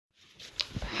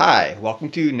Hi,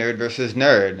 welcome to Nerd vs.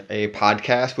 Nerd, a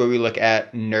podcast where we look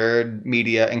at nerd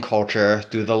media and culture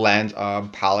through the lens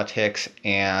of politics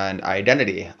and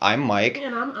identity. I'm Mike.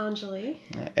 And I'm Anjali.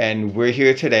 And we're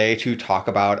here today to talk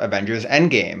about Avengers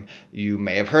Endgame. You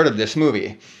may have heard of this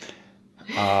movie.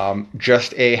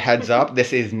 Just a heads up,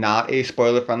 this is not a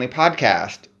spoiler-friendly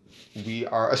podcast. We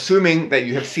are assuming that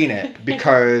you have seen it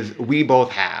because we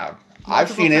both have.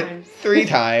 I've seen it 3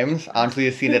 times. Anjali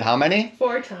has seen it how many?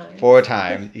 4 times. 4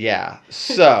 times, yeah.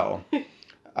 So,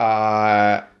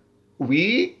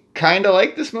 we kind of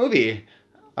like this movie.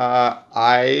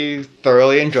 I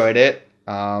thoroughly enjoyed it.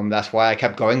 That's why I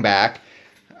kept going back.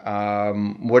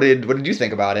 What did you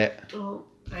think about it? Well,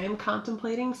 I am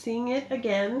contemplating seeing it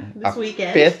again this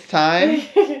weekend. 5th time?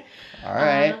 All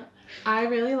right. I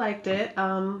really liked it.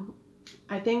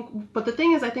 But the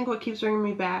thing is, I think what keeps bringing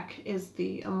me back is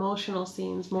the emotional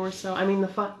scenes more so. I mean, the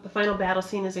final battle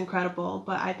scene is incredible,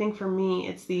 but I think for me,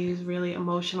 it's these really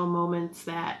emotional moments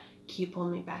that keep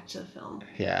pulling me back to the film.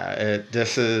 Yeah,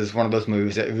 this is one of those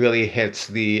movies that really hits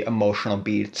the emotional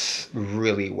beats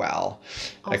really well.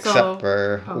 Also, except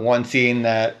for one scene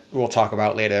that we'll talk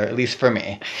about later, at least for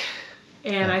me.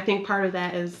 And I think part of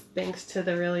that is thanks to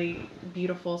the really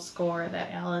beautiful score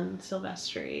that Alan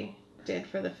Silvestri did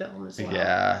for the film as well.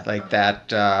 Yeah, like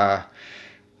that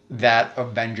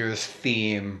Avengers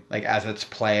theme, like as it's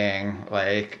playing,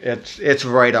 like it's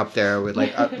right up there with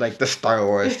like the Star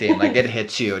Wars theme. Like it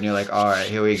hits you, and you're like, all right,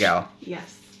 here we go.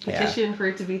 Yes, petition for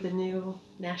it to be the new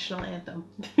national anthem.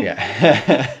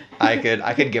 Yeah, I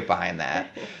could get behind that.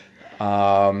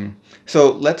 So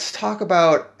let's talk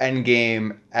about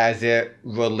Endgame as it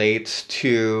relates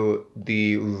to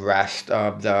the rest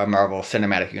of the Marvel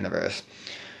Cinematic Universe.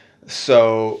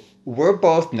 So we're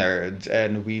both nerds,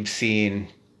 and we've seen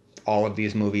all of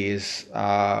these movies,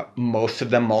 most of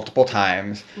them multiple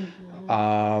times.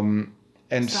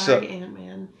 Mm-hmm. Sorry,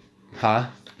 Ant-Man. Huh?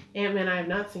 Ant-Man I have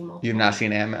not seen multiple. You've not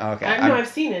seen Ant-Man? Okay. I've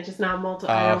seen it, just not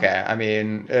multiple. Okay. I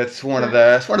mean, it's one of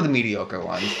the mediocre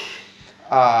ones.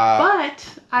 But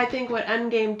I think what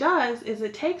Endgame does is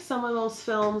it takes some of those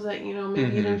films that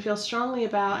maybe you didn't feel strongly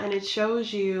about, and it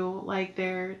shows you like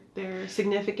their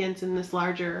significance in this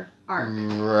larger arc.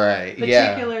 Right.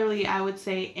 Particularly, I would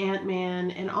say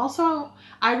Ant-Man, and also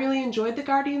I really enjoyed the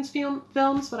Guardians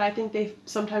films, but I think they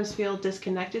sometimes feel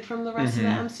disconnected from the rest of the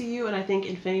MCU, and I think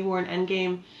Infinity War and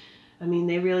Endgame, I mean,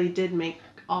 they really did make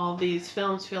all these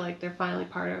films feel like they're finally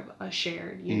part of a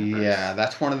shared universe. Yeah,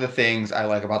 that's one of the things I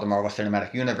like about the Marvel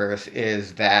Cinematic Universe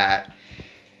is that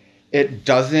it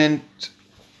doesn't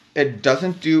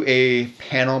do a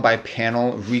panel by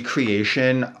panel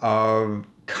recreation of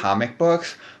comic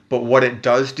books, but what it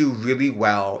does do really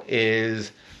well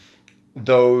is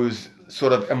those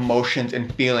sort of emotions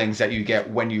and feelings that you get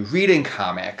when you're reading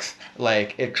comics,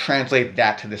 like it translates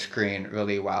that to the screen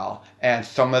really well. And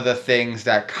some of the things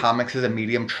that comics as a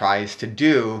medium tries to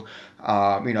do,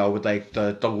 with like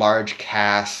the large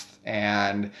cast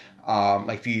and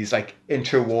like these like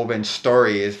interwoven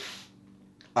stories,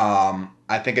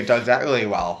 I think it does that really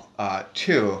well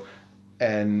too.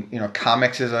 And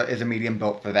comics is a medium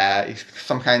built for that. You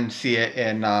sometimes see it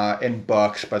in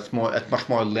books, but it's much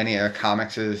more linear.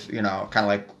 Comics is kind of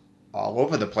like all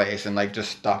over the place, and like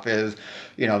just stuff is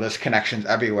there's connections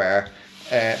everywhere.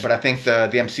 But I think the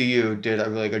MCU did a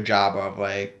really good job of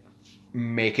like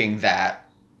making that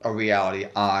a reality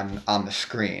on the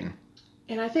screen.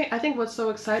 And I think what's so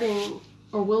exciting,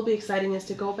 or will be exciting, is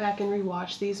to go back and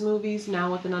rewatch these movies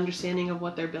now with an understanding of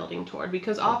what they're building toward.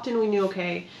 Because often we knew,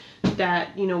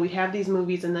 that we'd have these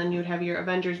movies, and then you'd have your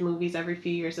Avengers movies every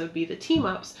few years. It would be the team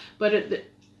ups, but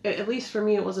at least for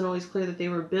me, it wasn't always clear that they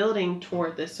were building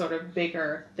toward this sort of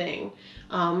bigger thing,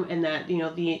 and that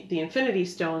the Infinity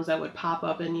Stones that would pop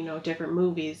up in different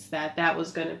movies, that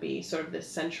was going to be sort of this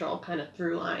central kind of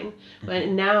through line. Mm-hmm. But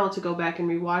now to go back and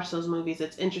rewatch those movies,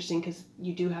 it's interesting because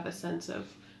you do have a sense of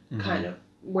kind of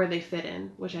where they fit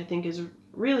in, which I think is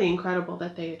really incredible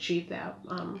that they achieved that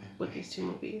with these 2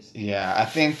 movies. Yeah, I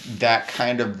think that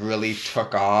kind of really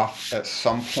took off at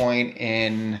some point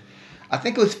in, I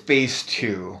think it was phase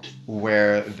 2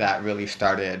 where that really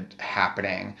started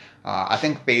happening. I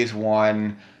think phase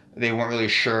 1, they weren't really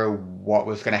sure what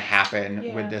was going to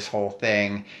happen with this whole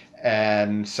thing.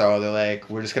 And so they're like,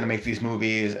 we're just going to make these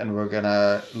movies and we're going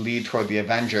to lead toward the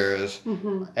Avengers.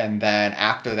 Mm-hmm. And then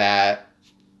after that,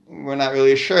 we're not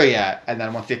really sure yet. And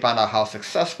then once they found out how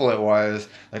successful it was,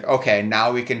 like, okay, now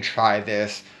we can try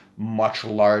this much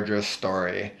larger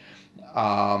story.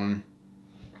 And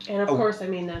of course, I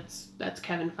mean, that's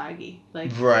Kevin Feige.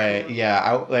 Like, right,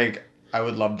 yeah. I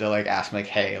would love to like ask him, like,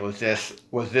 hey, was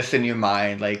this in your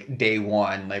mind like day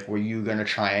one? Like, were you gonna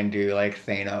try and do like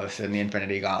Thanos and the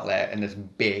Infinity Gauntlet and this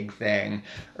big thing,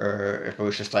 or if it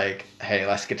was just like, hey,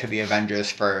 let's get to the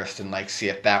Avengers first and like see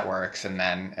if that works, and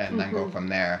then go from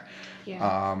there.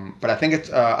 Yeah. But I think it's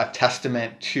a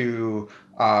testament to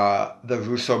the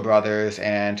Russo brothers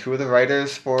and who are the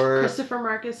writers for. Christopher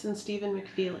Marcus and Stephen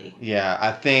McFeely. Yeah,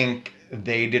 I think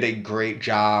they did a great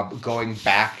job going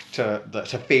back to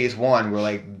phase one, where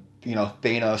like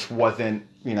Thanos wasn't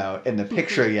in the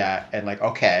picture yet, and like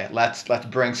okay, let's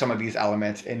bring some of these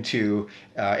elements into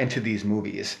these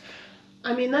movies.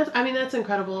 I mean that's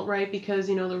incredible, right? Because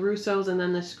the Russos and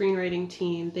then the screenwriting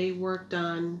team, they worked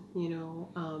on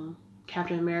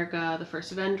Captain America, the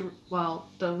first Avenger. Well,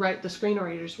 the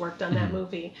screenwriters worked on that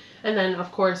movie, and then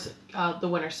of course the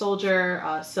Winter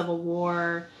Soldier, Civil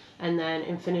War, and then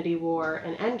Infinity War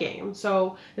and Endgame.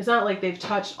 So it's not like they've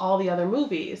touched all the other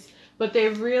movies, but they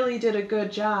really did a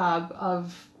good job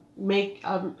of make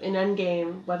an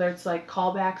Endgame, whether it's like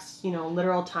callbacks,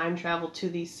 literal time travel to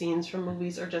these scenes from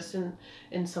movies, or just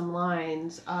in some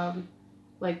lines.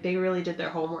 Like they really did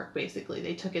their homework. Basically,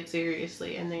 they took it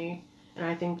seriously, and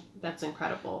I think that's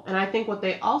incredible. And I think what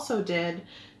they also did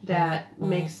that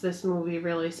makes this movie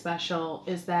really special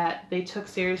is that they took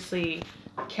seriously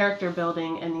character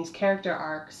building and these character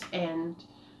arcs, and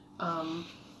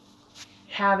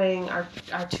having our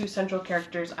two central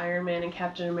characters, Iron Man and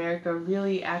Captain America,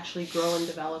 really actually grow and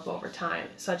develop over time,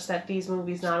 such that these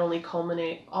movies not only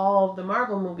culminate all of the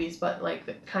Marvel movies, but like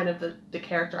the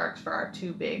character arcs for our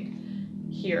two big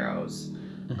heroes.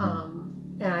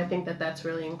 And I think that that's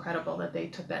really incredible that they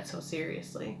took that so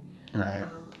seriously. Right.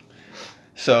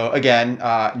 So again,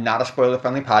 not a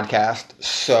spoiler-friendly podcast.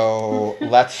 So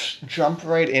let's jump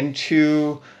right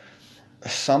into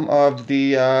some of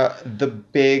the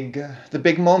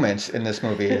big moments in this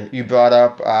movie. You brought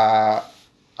up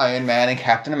Iron Man and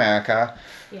Captain America.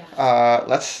 Yeah.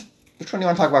 Which one do you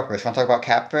want to talk about first? Want to talk about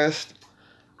Cap first?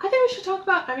 I think we should talk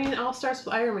about. I mean, it all starts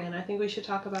with Iron Man. I think we should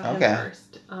talk about him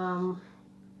first.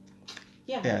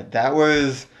 Yeah. Yeah, that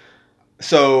was.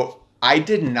 So I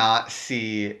did not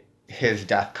see his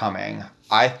death coming.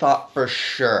 I thought for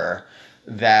sure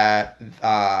that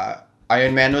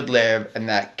Iron Man would live and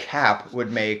that Cap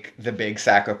would make the big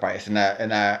sacrifice, and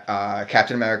that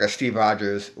Captain America Steve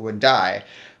Rogers would die,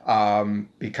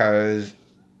 because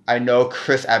I know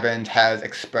Chris Evans has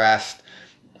expressed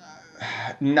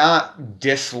not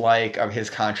dislike of his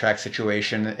contract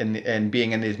situation in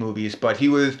being in these movies, but he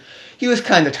was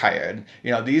kind of tired.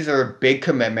 These are big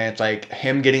commitments. Like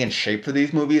him getting in shape for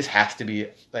these movies has to be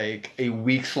like a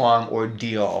weeks long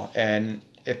ordeal, and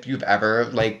if you've ever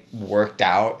like worked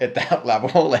out at that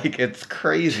level, like it's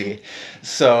crazy.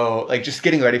 So like just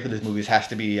getting ready for these movies has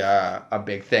to be a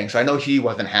big thing. So I know he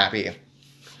wasn't happy,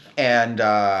 and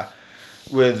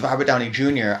with Robert Downey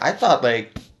Jr., I thought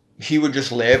like he would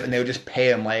just live and they would just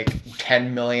pay him like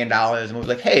 $10 million and was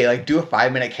like, hey, like do a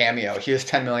 5-minute cameo. Here's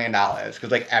 $10 million. Because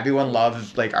like everyone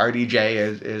loves like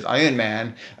RDJ is Iron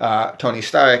Man, Tony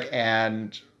Stark,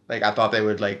 and like I thought they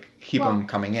would like keep him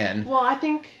coming in. Well,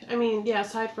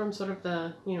 aside from sort of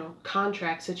the,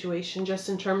 contract situation, just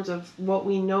in terms of what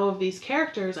we know of these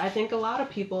characters, I think a lot of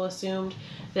people assumed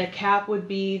that Cap would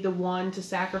be the one to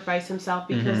sacrifice himself,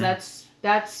 because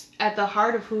that's at the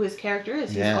heart of who his character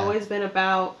is. He's always been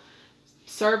about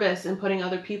service and putting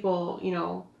other people,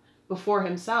 before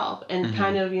himself. And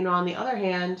kind of, on the other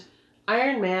hand,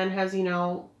 Iron Man has,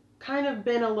 kind of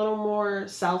been a little more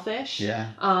selfish.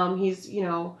 Yeah. He's,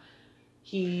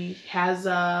 he has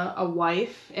a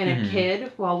wife and a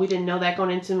kid. Well, we didn't know that going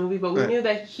into the movie, but we knew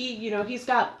that he's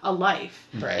got a life.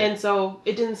 Right. And so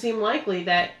it didn't seem likely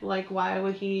that, like, why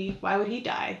would he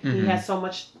die? He has so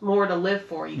much more to live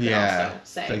for, you could also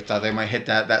say. So I thought they might hit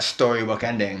that storybook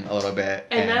ending a little bit.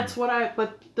 And that's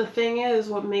but the thing is,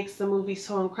 what makes the movie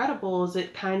so incredible is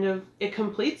it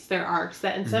completes their arcs,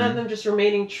 that instead of them just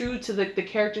remaining true to the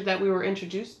character that we were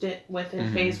introduced with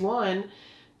in phase one,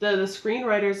 the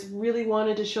screenwriters really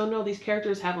wanted to show, no, these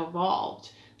characters have evolved,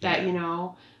 that,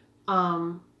 and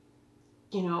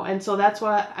so that's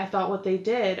what I thought what they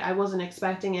did. I wasn't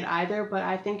expecting it either, but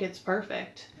I think it's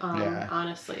perfect,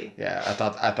 honestly. Yeah, I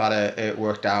thought it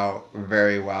worked out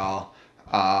very well.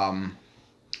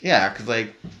 Because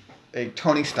like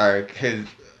Tony Stark,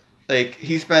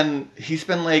 he's been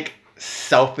like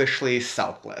selfishly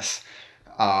selfless.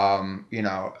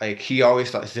 Like he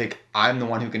always thought, he's like, I'm the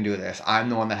one who can do this. I'm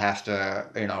the one that has to,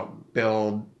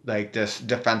 build like this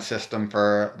defense system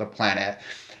for the planet.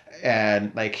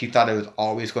 And like he thought it was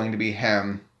always going to be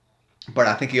him. But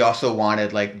I think he also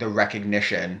wanted like the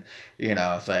recognition,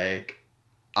 it's like,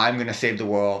 I'm gonna save the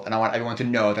world, and I want everyone to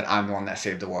know that I'm the one that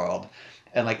saved the world.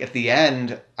 And like at the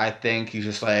end, I think he's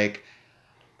just like,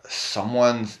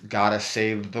 someone's gotta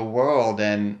save the world,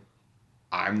 and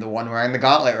I'm the one wearing the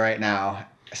gauntlet right now,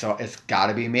 so it's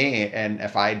gotta be me. And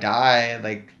if I die,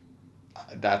 like,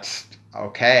 that's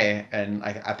okay. And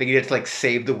I think he gets like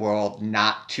save the world,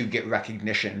 not to get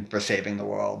recognition for saving the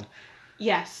world.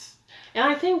 Yes. And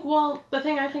I think, well, the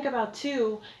thing I think about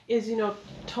too is,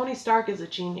 Tony Stark is a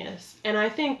genius. And I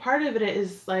think part of it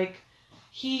is like,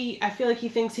 I feel like he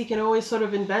thinks he can always sort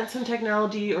of invent some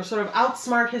technology or sort of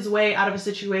outsmart his way out of a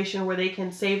situation where they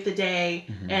can save the day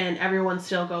and everyone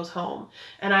still goes home.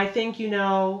 And I think,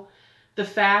 the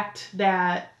fact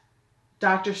that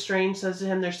Doctor Strange says to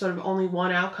him there's sort of only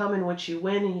one outcome in which you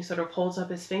win, and he sort of holds up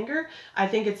his finger. I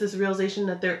think it's this realization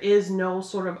that there is no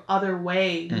sort of other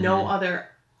way, no other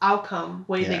outcome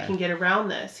way they can get around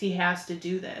this. He has to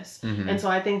do this. And so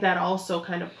I think that also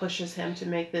kind of pushes him to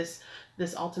make this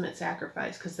ultimate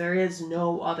sacrifice, because there is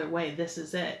no other way. This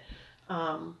is it.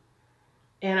 And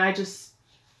I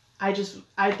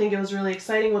think it was really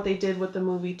exciting what they did with the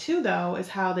movie too, though, is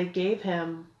how they gave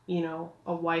him,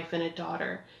 a wife and a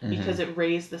daughter, because it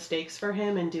raised the stakes for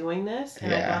him in doing this.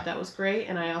 And I thought that was great.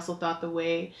 And I also thought the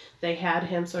way they had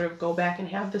him sort of go back and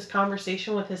have this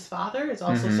conversation with his father is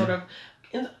also sort of,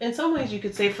 in some ways you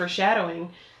could say,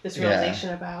 foreshadowing this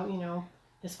realization about,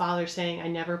 his father saying, I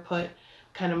never put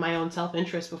kind of my own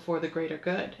self-interest before the greater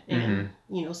good. And,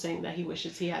 saying that he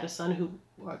wishes he had a son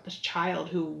or a child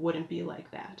who wouldn't be like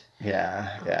that.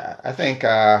 Yeah. I think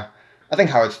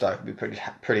Howard Stark would be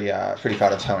pretty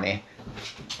proud of Tony.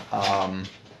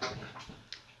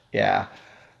 Yeah.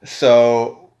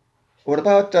 So, what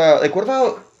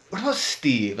about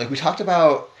Steve? Like, we talked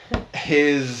about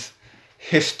his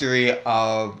history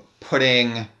of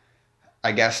putting,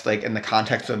 I guess, like, in the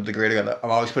context of the greater good, of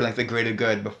always putting like the greater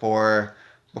good before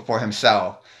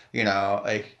himself.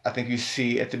 Like, I think you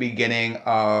see at the beginning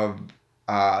of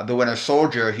The Winter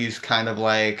Soldier, he's kind of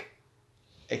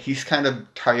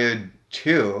tired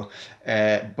too,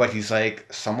 but he's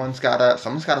like, someone's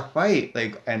gotta fight,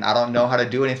 like, and I don't know how to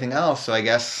do anything else, so I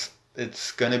guess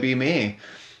it's gonna be me,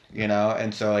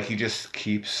 and so like he just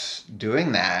keeps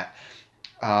doing that.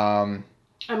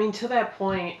 I mean, to that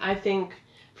point, I think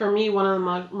for me, one of the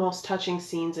most touching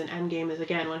scenes in Endgame is,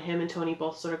 again, when him and Tony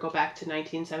both sort of go back to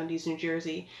 1970s New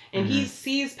Jersey, and he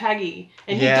sees Peggy,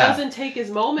 and he doesn't take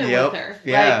his moment with her.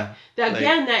 Yeah. In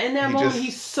that moment,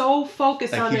 he's so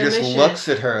focused on their mission. He just looks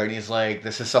at her, and he's like,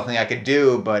 this is something I could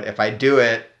do, but if I do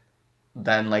it,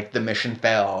 then, like, the mission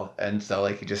failed. And so,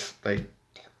 like, he just, like,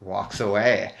 walks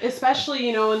away. Especially,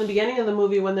 in the beginning of the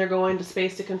movie when they're going to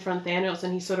space to confront Thanos,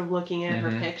 and he's sort of looking at her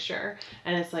picture,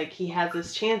 and it's like he has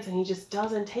this chance and he just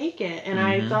doesn't take it. And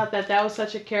I thought that was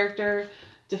such a character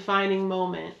defining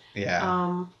moment.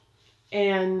 Yeah.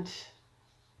 And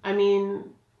I mean,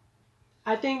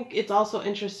 I think it's also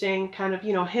interesting kind of,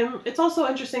 it's also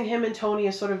interesting him and Tony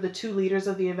as sort of the two leaders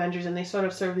of the Avengers, and they sort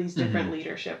of serve these different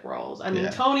leadership roles. I mean,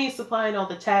 Tony's supplying all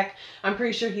the tech. I'm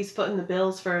pretty sure he's footing the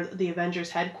bills for the Avengers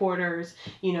headquarters,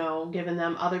 giving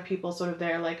them other people sort of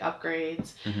their like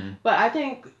upgrades. But I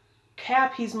think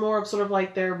Cap, he's more of sort of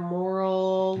like their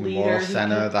moral leader. Moral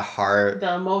center, the heart.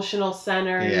 The emotional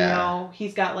center,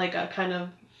 he's got like a kind of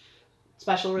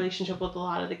special relationship with a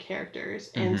lot of the characters.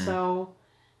 And so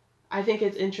I think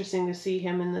it's interesting to see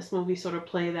him in this movie sort of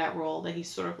play that role, that he's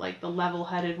sort of like the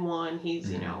level-headed one. He's,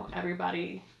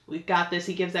 everybody, we've got this.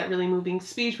 He gives that really moving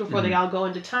speech before they all go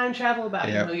into time travel about,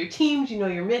 your teams,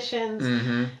 your missions.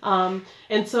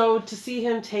 And so to see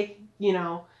him take,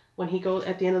 when he goes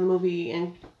at the end of the movie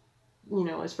and,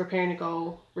 is preparing to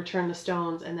go return the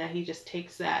stones, and that he just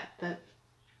takes that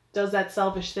does that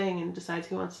selfish thing and decides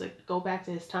he wants to go back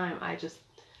to his time.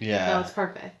 That was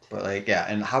perfect. But like,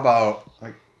 and how about,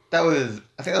 like, I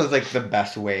think that was like the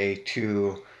best way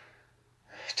to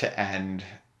end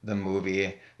the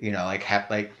movie. Like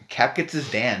Cap gets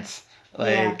his dance.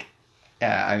 Like,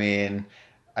 I mean,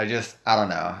 I don't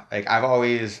know. Like, I've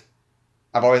always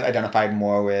identified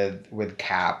more with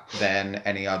Cap than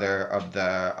any other of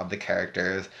the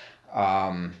characters.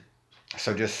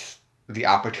 So just the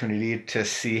opportunity to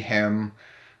see him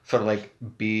sort of like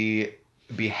be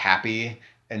happy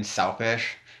and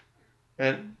selfish,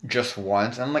 and just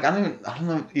once, and like I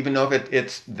don't even know if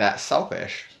it's that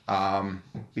selfish,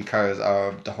 because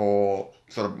of the whole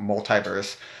sort of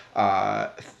multiverse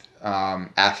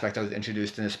aspect that was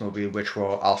introduced in this movie, which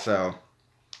we'll also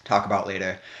talk about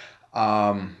later.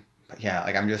 But yeah,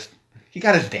 like he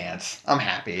got his dance. I'm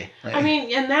happy. Like, I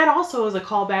mean, and that also is a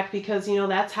callback, because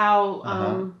that's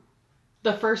how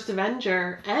the first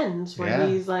Avenger ends, where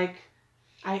he's like,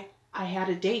 I had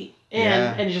a date.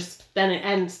 and it just then it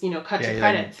ends, cut to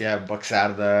credits. Books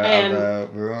out of the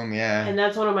room, and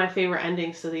that's one of my favorite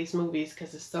endings to these movies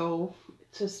because it's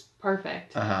just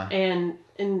perfect. And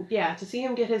to see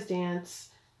him get his dance.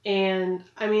 And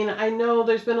I mean, I know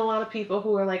there's been a lot of people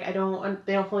who are like, they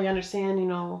don't fully understand,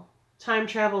 time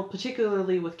travel,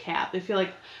 particularly with Cap. They feel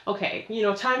like, okay,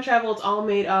 time travel, it's all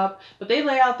made up, but they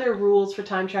lay out their rules for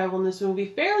time travel in this movie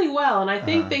fairly well, and I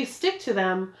think they stick to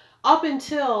them up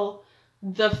until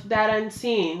that end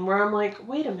scene where I'm like,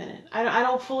 wait a minute, I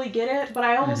don't fully get it, but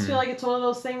I almost feel like it's one of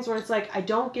those things where it's like, I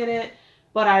don't get it,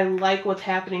 but I like what's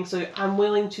happening, so I'm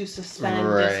willing to suspend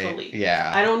disbelief.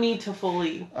 Yeah. I don't need to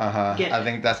fully get it. I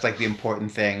think that's like the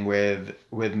important thing with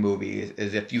movies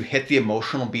is if you hit the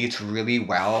emotional beats really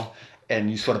well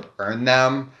and you sort of earn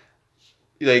them,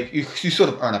 like you sort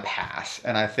of earn a pass.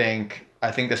 And I think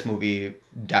this movie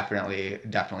definitely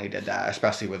did that,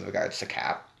 especially with regards to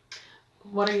Cap.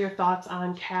 What are your thoughts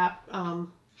on Cap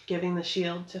giving the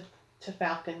shield to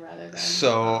Falcon rather than?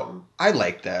 So I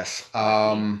like this.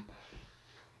 I'm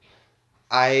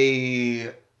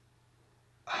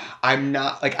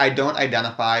not like I don't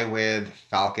identify with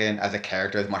Falcon as a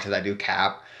character as much as I do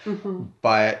Cap,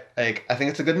 but like I think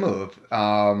it's a good move.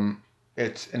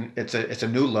 It's a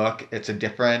new look. It's a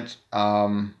different.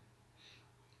 They'll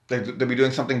be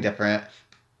doing something different.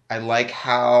 I like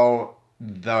how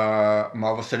the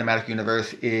Marvel Cinematic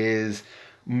Universe is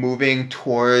moving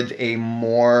towards a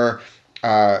more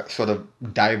sort of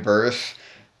diverse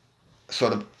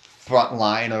sort of front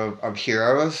line of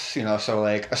heroes, so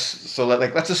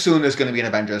let's assume there's going to be an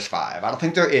Avengers 5. I don't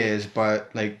think there is, but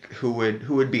like who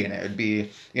would be in it? It would be,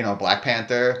 Black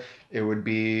Panther, it would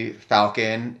be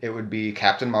Falcon, it would be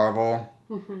Captain Marvel,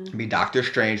 it'd be Doctor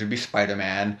Strange, it would be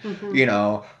Spider-Man.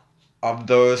 Of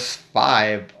those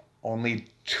 5, only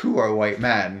 2 are white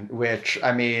men, which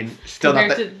I mean, still compared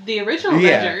not to the original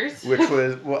Avengers, which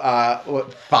was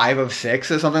 5 of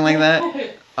 6 or something like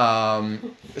that.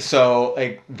 So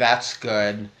like that's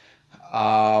good.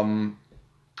 And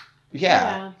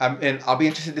I'll be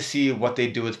interested to see what they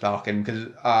do with Falcon because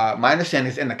my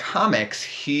understanding is in the comics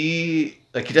he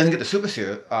doesn't get the super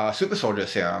soldier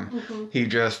serum. He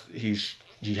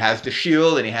has the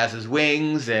shield and he has his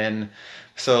wings, and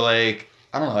so like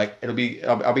I don't know, like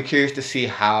I'll be curious to see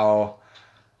how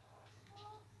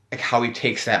he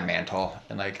takes that mantle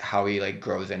and like how he like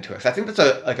grows into it. So I think that's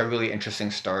a really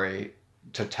interesting story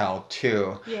to tell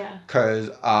too. Yeah. Because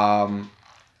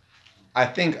I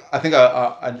think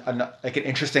a like an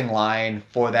interesting line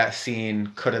for that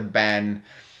scene could have been,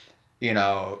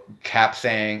 Cap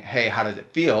saying, "Hey, how does it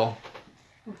feel?"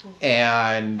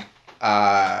 And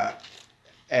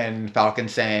Falcon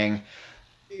saying,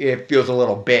 "It feels a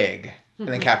little big." And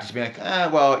then Cap just being like,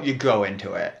 well, you grow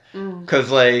into it.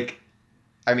 Because like,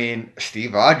 I mean,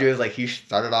 Steve Rogers, like he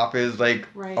started off as like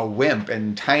a wimp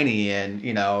and tiny, and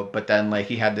but then like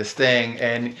he had this thing,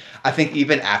 and I think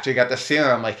even after he got the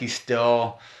serum, like he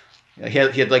still, he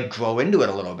had like grow into it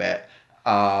a little bit.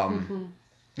 I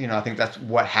think that's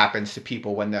what happens to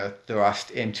people when they're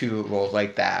thrust into roles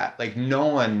like that. Like no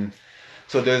one.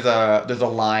 So there's a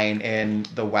line in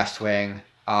The West Wing.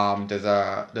 There's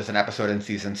an episode in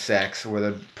season 6 where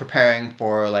they're preparing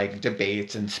for like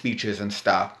debates and speeches and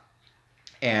stuff.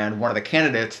 And one of the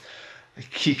candidates,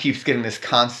 he keeps getting this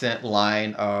constant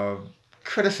line of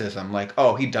criticism, like,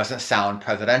 oh, he doesn't sound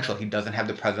presidential. He doesn't have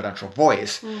the presidential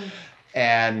voice.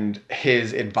 And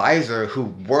his advisor, who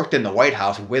worked in the White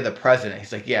House with the president,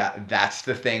 he's like, yeah, that's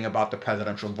the thing about the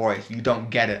presidential voice. You don't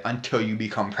get it until you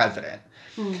become president.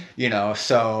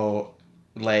 So,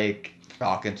 like,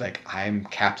 Falcon's like, I'm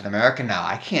Captain America now.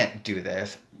 I can't do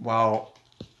this. Well,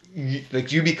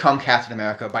 you become Captain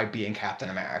America by being Captain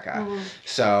America.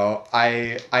 So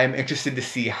I am interested to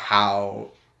see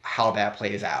how that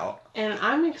plays out. And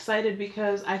I'm excited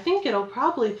because I think it'll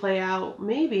probably play out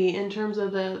maybe in terms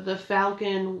of the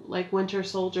Falcon like Winter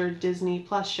Soldier Disney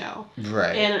Plus show.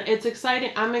 Right. And it's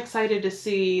exciting. I'm excited to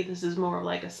see, this is more of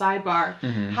like a sidebar,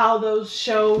 how those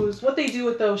shows, what they do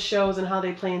with those shows and how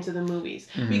they play into the movies.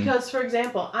 Because, for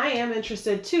example, I am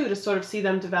interested too to sort of see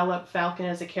them develop Falcon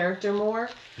as a character more.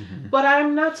 But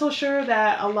I'm not so sure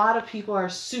that a lot of people are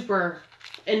super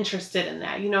interested in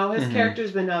that. His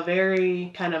character's been a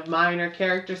very kind of minor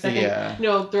character second,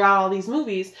 throughout all these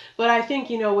movies. But I think,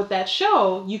 with that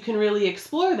show, you can really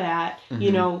explore that,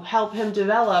 help him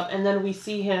develop. And then we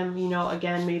see him,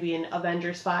 again, maybe in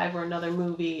Avengers 5 or another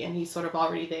movie, and he's sort of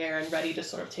already there and ready to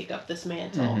sort of take up this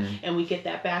mantle. And we get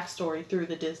that backstory through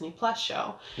the Disney Plus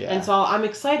show. And so I'm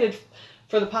excited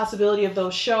for the possibility of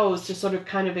those shows to sort of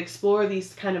kind of explore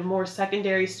these kind of more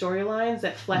secondary storylines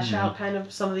that flesh out kind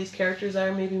of some of these characters that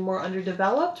are maybe more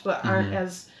underdeveloped but aren't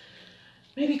as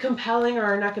maybe compelling or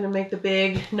are not going to make the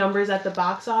big numbers at the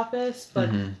box office, but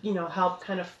help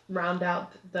kind of round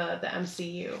out the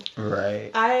MCU.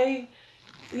 Right.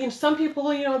 Some people,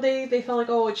 they felt like,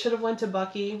 oh, it should have went to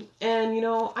Bucky, and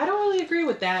I don't really agree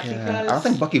with that because I don't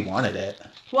think Bucky wanted it.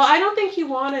 Well, I don't think he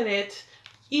wanted it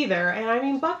either, and I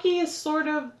mean Bucky is sort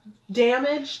of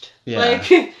damaged, like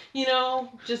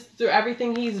just through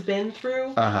everything he's been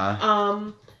through.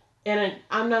 And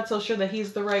I'm not so sure that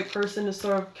he's the right person to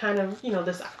sort of kind of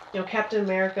this Captain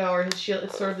America or his shield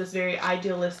is sort of this very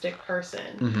idealistic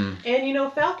person.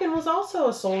 And Falcon was also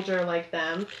a soldier like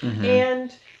them,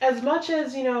 and as much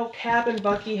as Cap and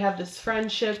Bucky have this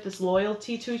friendship, this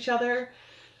loyalty to each other,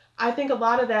 I think a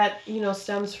lot of that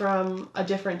stems from a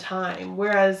different time.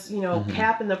 Whereas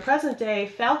Cap in the present day,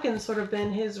 Falcon's sort of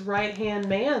been his right hand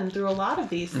man through a lot of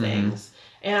these things,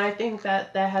 and I think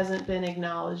that hasn't been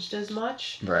acknowledged as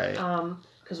much. Right.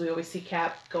 Because we always see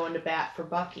Cap going to bat for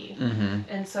Bucky,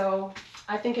 and so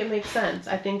I think it makes sense.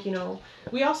 I think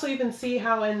we also even see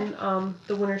how in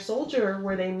the Winter Soldier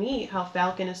where they meet, how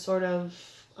Falcon is sort of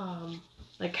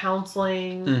like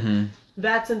counseling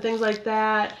vets and things like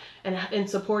that, and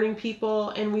supporting people,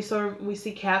 and we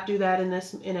see Cap do that in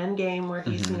Endgame where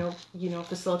he's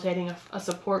facilitating a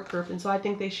support group, and so I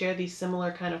think they share these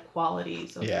similar kind of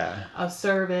qualities of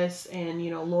service and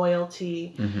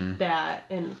loyalty that,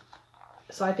 and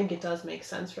so I think it does make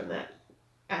sense from that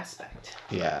aspect.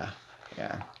 Yeah.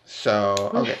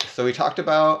 So we talked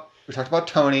about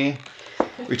Tony.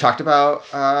 We talked about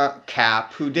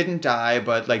Cap, who didn't die,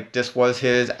 but like this was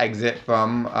his exit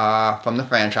from the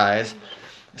franchise.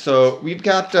 So we've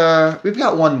got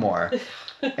one more,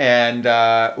 and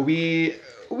we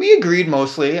agreed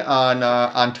mostly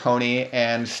on Tony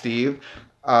and Steve,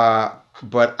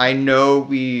 but I know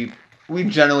we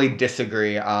generally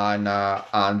disagree on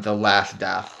the last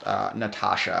death,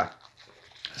 Natasha.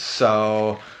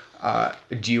 So.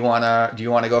 Do you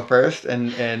wanna go first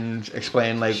and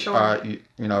explain Sure.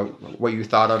 What you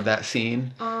thought of that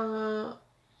scene?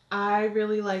 I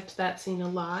really liked that scene a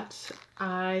lot.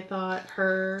 I thought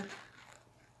her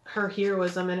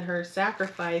heroism and her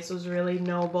sacrifice was really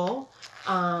noble,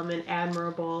 and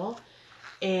admirable,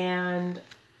 and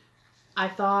I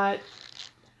thought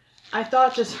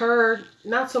just her,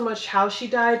 not so much how she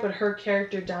died, but her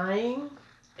character dying.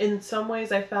 In some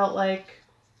ways, I felt like.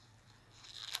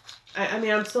 I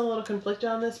mean, I'm still a little conflicted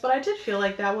on this, but I did feel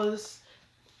like that was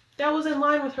in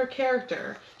line with her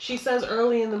character. She says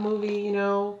early in the movie,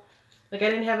 like I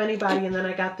didn't have anybody, and then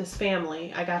I got this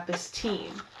family, I got this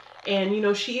team.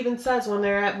 And, she even says when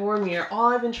they're at Vormir, all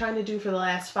I've been trying to do for the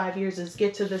last 5 years is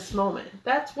get to this moment.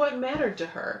 That's what mattered to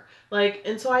her.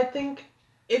 And so I think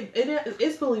it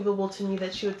is believable to me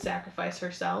that she would sacrifice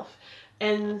herself.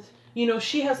 And,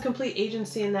 she has complete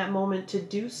agency in that moment to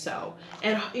do so.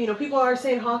 And, people are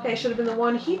saying Hawkeye should have been the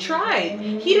one. He tried.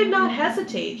 He did not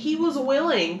hesitate. He was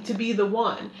willing to be the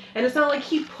one. And it's not like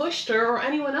he pushed her or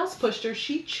anyone else pushed her.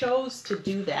 She chose to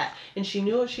do that. And she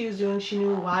knew what she was doing. She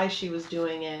knew why she was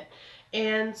doing it.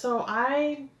 And so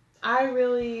I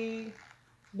really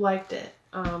liked it.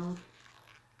 I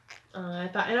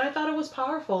thought it was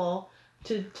powerful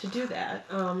to do that.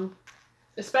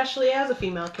 Especially as a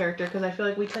female character, because I feel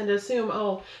like we tend to assume,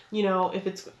 if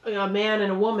it's a man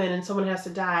and a woman and someone has to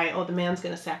die, the man's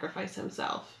going to sacrifice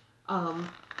himself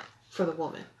for the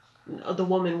woman. The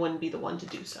woman wouldn't be the one to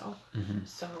do so.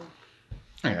 So.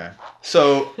 Okay.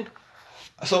 So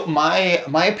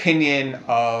my opinion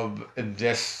of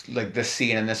this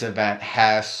scene and this event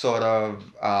has sort of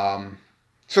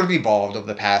evolved over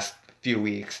the past few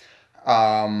weeks.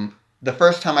 The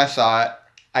first time I saw it,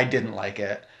 I didn't like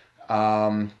it.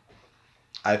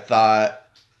 I thought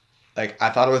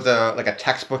it was a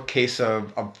textbook case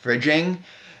of bridging,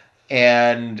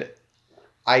 and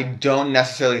I don't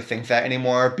necessarily think that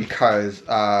anymore because,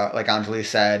 like Anjali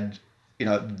said,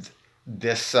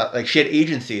 this she had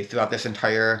agency throughout this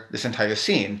entire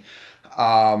scene.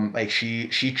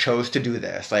 She chose to do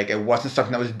this. It wasn't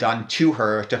something that was done to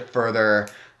her to further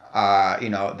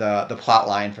the plot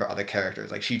line for other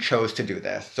characters. She chose to do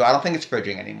this, so I don't think it's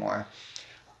bridging anymore.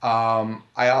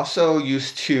 I also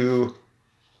used to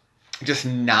just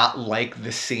not like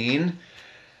the scene,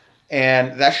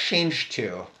 and that's changed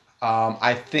too.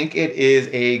 I think it is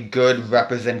a good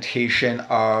representation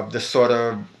of the sort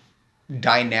of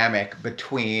dynamic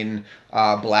between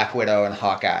Black Widow and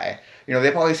Hawkeye.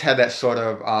 They've always had that sort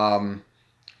of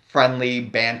friendly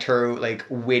banter,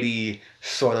 witty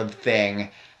sort of thing,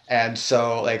 and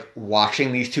so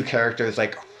watching these two characters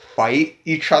fight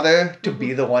each other to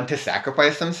be the one to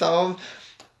sacrifice themselves.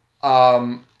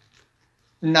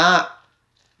 Not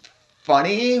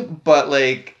funny, but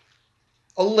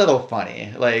a little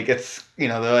funny. Like it's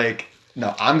they're like,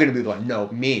 no, I'm gonna be the one. No,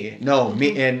 me. No,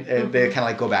 me. And they kind of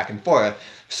like go back and forth.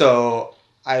 So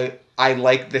I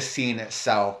like the scene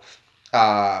itself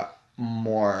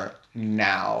more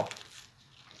now.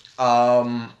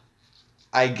 Um,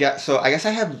 I guess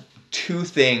I have two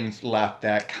things left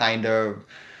that kind of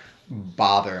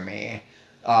bother me.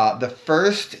 The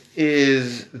first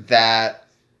is that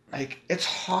like it's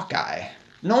Hawkeye.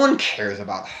 No one cares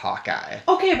about Hawkeye.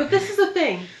 Okay, but this is the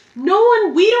thing.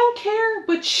 We don't care,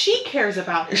 but she cares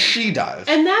about him. She does.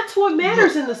 And that's what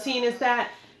matters in the scene is that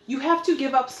you have to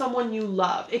give up someone you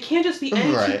love. It can't just be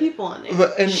any two people in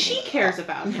there. And she cares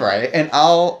about him. Right, and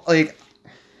I'll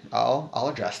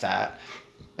address that.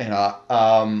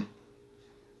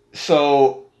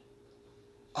 So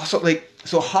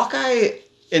Hawkeye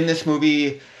in this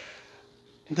movie,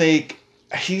 like,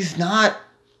 he's not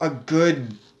a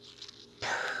good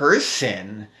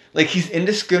person. Like, he's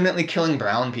indiscriminately killing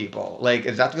brown people. Like,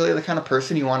 is that really the kind of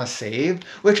person you want to save?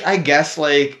 Which I guess,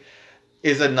 like,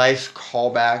 is a nice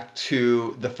callback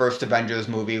to the first Avengers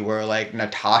movie where, like,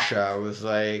 Natasha was,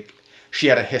 like, she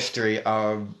had a history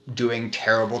of doing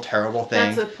terrible, terrible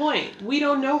things. That's the point. We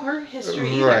don't know her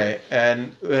history either. Right,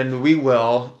 and we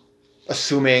will,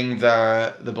 assuming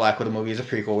the Black Widow movie is a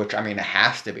prequel, which, I mean, it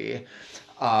has to be.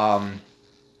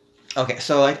 Okay,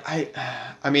 so like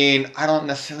I mean, I don't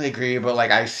necessarily agree, but like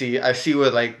I see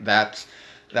where like that's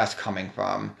coming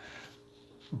from.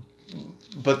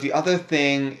 But the other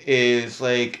thing is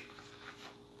like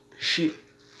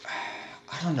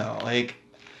I don't know, like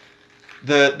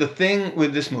the thing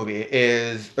with this movie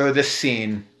is, or this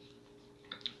scene,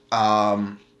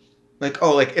 like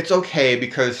it's okay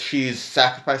because she's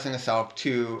sacrificing herself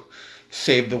to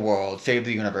save the world, save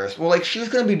the universe. Well, like she was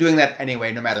gonna be doing that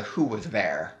anyway, no matter who was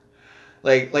there.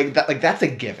 Like that's a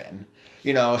given,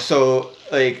 So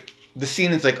like the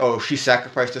scene is like, oh, she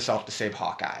sacrificed herself to save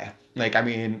Hawkeye. Like I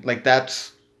mean,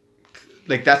 that's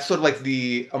sort of like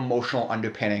the emotional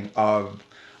underpinning of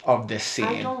this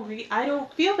scene. I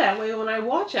don't feel that way when I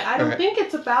watch it. I don't think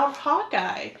it's about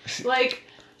Hawkeye. Like,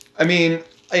 I mean,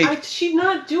 like, she's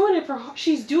not doing it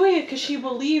she's doing it because she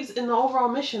believes in the overall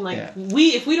mission. Like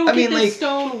if we don't get this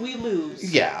stone, we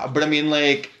lose. Yeah, but I mean,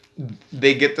 like,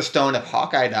 they get the stone if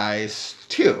Hawkeye dies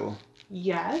too.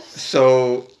 Yes.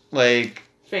 So like.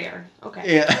 Fair.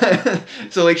 Okay. Yeah.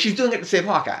 So like she's doing it to save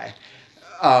Hawkeye.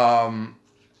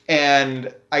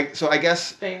 And I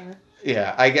guess. Fair.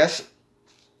 Yeah, I guess.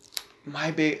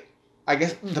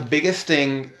 The biggest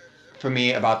thing for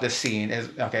me about this scene is,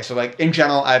 okay, so like in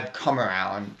general I've come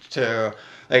around to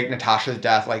like Natasha's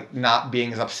death like not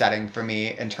being as upsetting for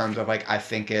me in terms of like I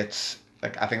think it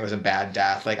was a bad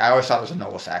death. Like I always thought it was a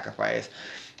noble sacrifice.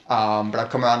 But I've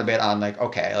come around a bit on like,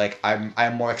 okay, like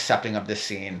I'm more accepting of this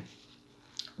scene.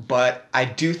 But I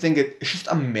do think it's just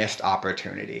a missed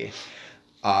opportunity.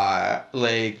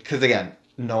 Like, cause again,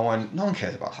 no one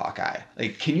cares about Hawkeye.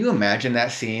 Like, can you imagine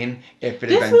that scene if it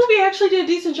had been... This movie actually did a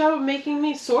decent job of making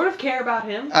me sort of care about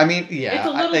him. I mean, yeah. It's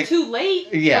a little too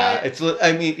late. Yeah, it's a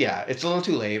little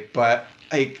too late, but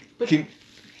like, can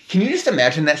you just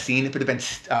imagine that scene if it had been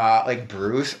like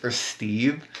Bruce or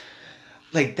Steve?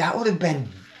 Like, that would have been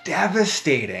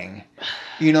devastating.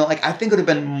 Like, I think it would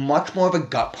have been much more of a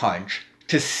gut punch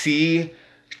to see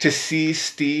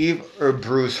Steve or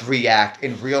Bruce react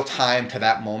in real time to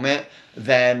that moment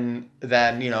than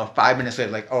 5 minutes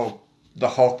later, like, oh, the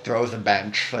Hulk throws a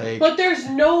bench. Like, but there's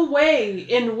no way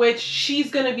in which she's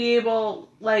gonna be able,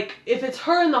 like, if it's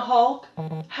her and the Hulk,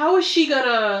 how is she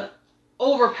gonna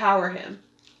overpower him?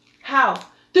 How?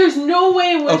 There's no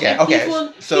way in which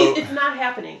it's not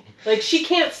happening. Like, she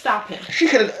can't stop him. She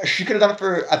could have done it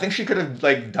for. I think she could have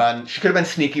been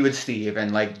sneaky with Steve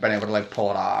and like been able to like pull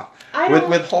it off.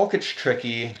 With Hulk, it's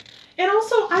tricky. And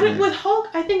also, with Hulk,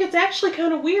 I think it's actually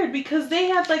kind of weird because they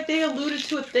alluded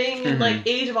to a thing in like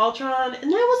Age of Ultron, and that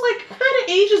was like kind of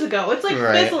ages ago. It's like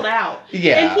fizzled out.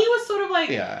 Yeah. And he was sort of like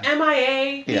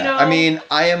MIA. Yeah. I mean,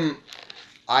 I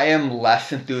am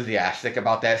less enthusiastic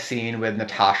about that scene with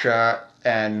Natasha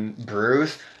and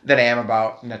Bruce than I am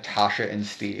about Natasha and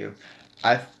Steve.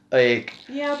 I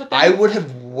would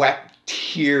have wept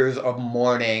tears of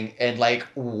mourning and like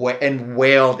and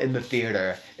wailed in the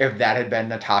theater if that had been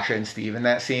Natasha and Steve in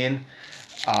that scene.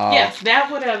 Yes,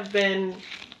 that would have been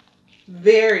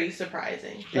very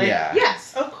surprising. Like, yeah.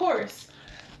 Yes, of course.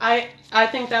 I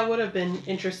think that would have been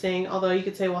interesting. Although you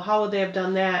could say, well, how would they have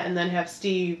done that and then have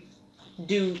Steve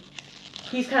do?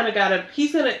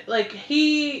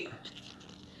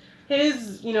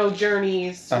 His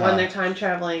journeys when they're time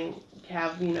traveling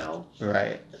have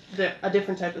right. A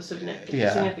different type of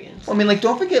significance. Well, I mean, like,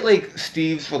 don't forget, like,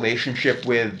 Steve's relationship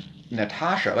with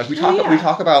Natasha. Like we Well, talk, yeah. we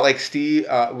talk about like Steve,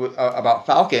 about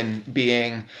Falcon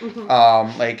being,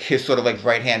 Mm-hmm. like his sort of like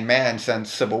right hand man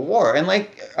since Civil War, and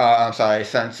like, I'm sorry,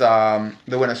 since the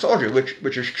Winter Soldier,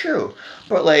 which is true.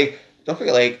 But like, don't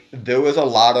forget, like there was a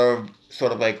lot of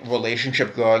sort of like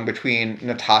relationship growing between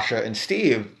Natasha and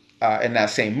Steve. In that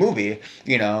same movie,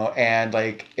 and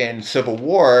like in Civil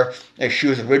War, like she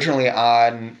was originally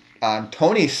on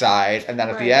Tony's side, and then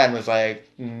at the Right. end was like,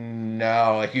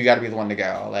 no, like you got to be the one to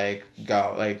go, like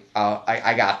go, like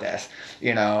I got this,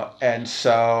 and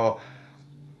so,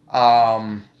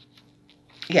 um,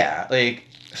 yeah, like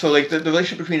so like the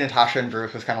relationship between Natasha and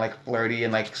Bruce was kind of like flirty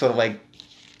and like sort of like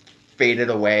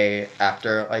faded away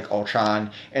after like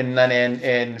Ultron, and then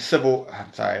I'm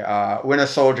sorry, Winter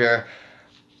Soldier,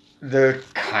 there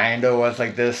kind of was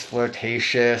like this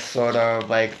flirtatious sort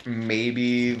of like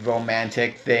maybe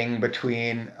romantic thing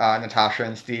between Natasha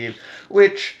and Steve,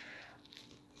 which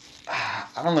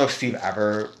I don't know if Steve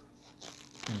ever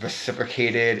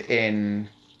reciprocated in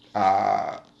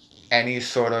uh, any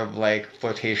sort of like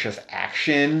flirtatious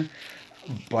action.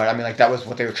 But I mean, like that was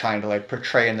what they were trying to like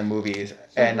portray in the movies,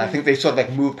 and I Mm-hmm. think they sort of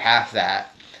like moved past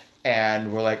that,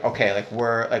 and we're like, okay, like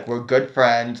we're good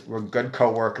friends, we're good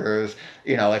coworkers,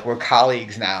 like we're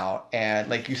colleagues now, and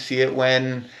like you see it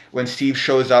when Steve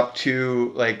shows up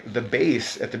to like the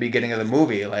base at the beginning of the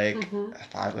movie, like,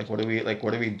 Mm-hmm.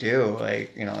 what do we do,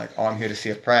 like like, oh, I'm here to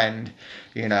see a friend,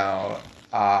 you know,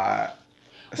 uh,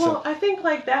 Well, so. I think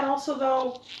like that also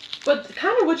though, but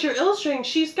kind of what you're illustrating,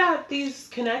 she's got these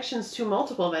connections to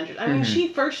multiple Avengers. I mean, Mhm. she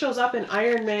first shows up in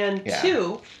Iron Man Yeah.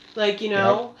 2, like,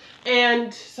 Yep.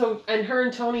 and so and her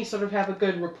and Tony sort of have a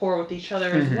good rapport with each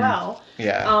other as Mhm. well.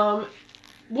 Yeah. Um,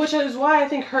 which is why I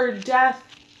think her death,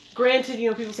 granted,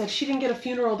 people said she didn't get a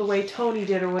funeral the way Tony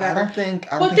did or I whatever. don't think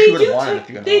I don't But think she they would have do wanted a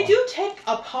take they funeral. do take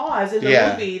a pause in the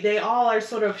Yeah. movie. They all are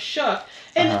sort of shook.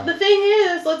 And Uh-huh. the thing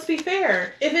is, let's be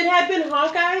fair. If it had been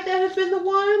Hawkeye that had been the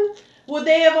one, would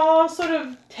they have all sort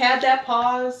of had that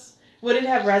pause? Would it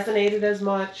have resonated as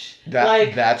much?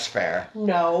 That's fair.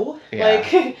 No.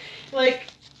 Yeah. Like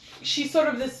she's sort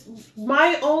of this.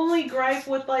 My only gripe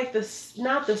with like this,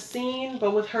 not the scene,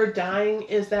 but with her dying,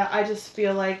 is that I just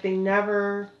feel like they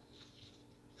never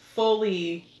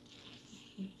fully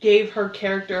gave her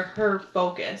character her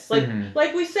focus. Mhm.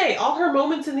 Like we say, all her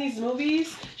moments in these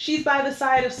movies, she's by the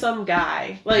side of some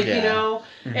guy. Yeah.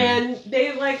 Mhm. And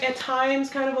they like at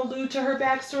times kind of allude to her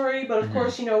backstory, but of Mhm.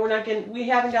 course, we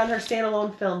haven't gotten her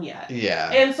standalone film yet.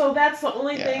 Yeah. And so that's the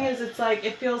only Yeah. thing is it's like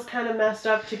it feels kind of messed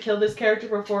up to kill this character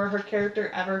before her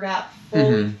character ever got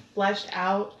fully Mhm. fleshed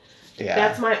out. Yeah.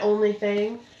 That's my only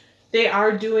thing. They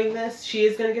are doing this. She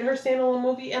is going to get her standalone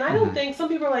movie. And I don't Mhm. think some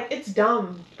people are like, it's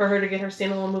dumb for her to get her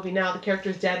standalone movie now. The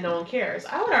character's dead. No one cares.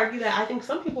 I would argue that I think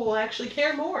some people will actually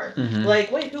care more. Mhm.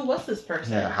 Like, wait, who was this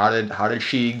person? Yeah. How did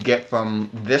she get from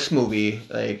this movie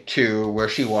like to where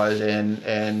she was in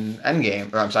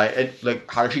Endgame? Or I'm sorry,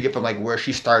 like how did she get from like where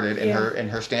she started in Yeah.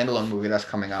 her standalone movie that's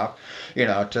coming up,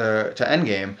 to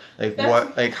Endgame? Like That's-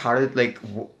 what? Like how did like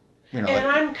And like,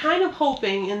 I'm kind of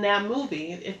hoping in that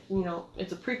movie, if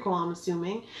it's a prequel, I'm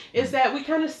assuming, is that we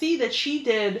kind of see that she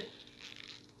did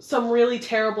some really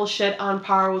terrible shit on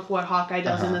par with what Hawkeye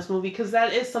does in Uh-huh. this movie, because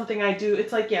that is something I do.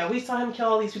 It's like, yeah, we saw him kill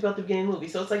all these people at the beginning of the movie,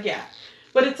 so it's like, yeah,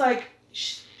 but it's like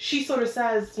she sort of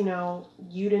says,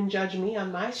 you didn't judge me on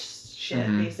my shit,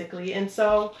 Mhm. basically, and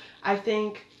so I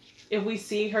think. If we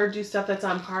see her do stuff that's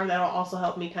on par, that'll also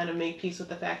help me kind of make peace with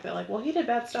the fact that, like, well, he did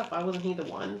bad stuff. Why wasn't he the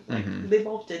one? Like, Mhm. they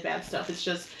both did bad stuff. It's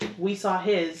just we saw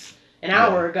his an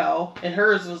hour ago, and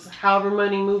hers was however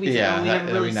many movies ago. We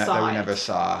never really saw that we it. never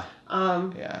saw.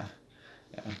 Um, Yeah.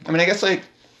 I mean, I guess like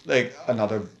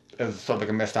another is sort of like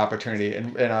a missed opportunity,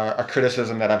 and a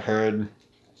criticism that I've heard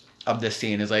of this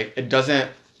scene is like it doesn't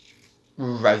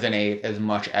resonate as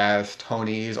much as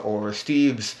Tony's or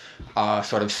Steve's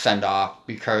sort of send off,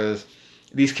 because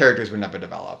these characters were never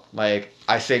developed. Like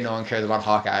I say, no one cares about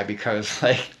Hawkeye because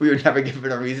like we were never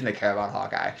given a reason to care about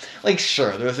Hawkeye. Like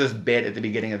sure, there was this bit at the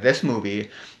beginning of this movie,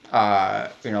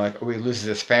 like where he loses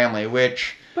his family,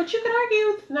 which. but you could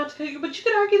argue, not to cut you, but you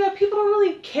could argue that people don't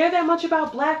really care that much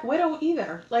about Black Widow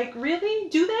either. Like, really?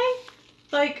 Do they?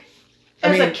 Like,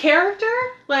 as a character?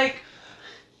 Like.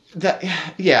 That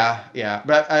yeah,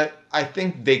 but I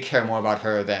think they care more about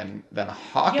her than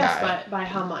Hawkeye. Yes, but by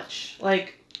how much?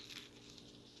 Like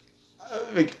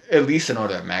at least an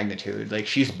order of magnitude. Like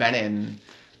she's been in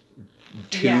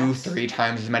 2-3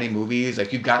 times as many movies.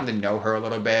 Like you've gotten to know her a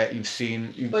little bit. You've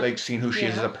seen who she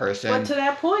is as a person. But to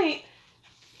that point,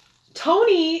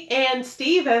 Tony and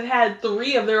Steve have had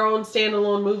 3 of their own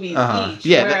standalone movies each.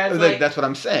 Yeah, whereas, that's what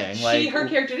I'm saying. Her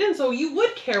character didn't, so you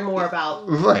would care more about.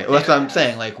 Right, that's what I'm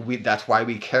saying. Like that's why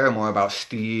we care more about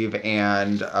Steve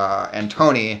and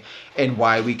Tony, and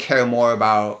why we care more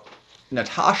about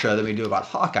Natasha than we do about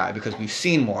Hawkeye, because we've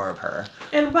seen more of her.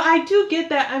 But I do get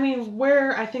that. I mean,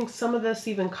 where I think some of this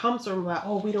even comes from, that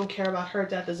we don't care about her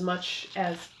death as much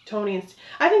as Tony and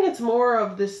I think it's more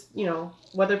of this,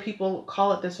 whether people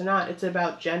call it this or not, it's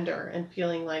about gender and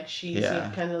feeling like she's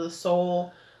kind of the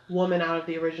sole woman out of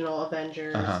the original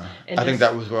Avengers. And I think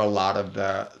that was where a lot of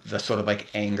the sort of like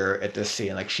anger at this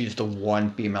scene, like she's the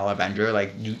one female Avenger,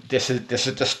 like this is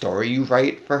the story you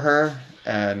write for her.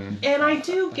 And I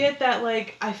do get that,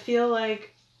 like, I feel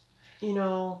like,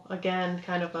 again,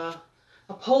 kind of a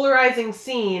polarizing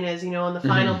scene is, in the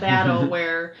final battle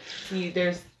where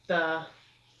there's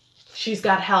she's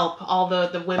got help, all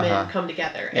the women come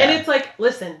together. Yeah. And it's like,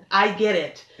 listen, I get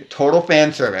it. Total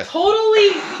fan service.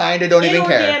 Totally. Kinda don't even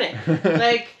care.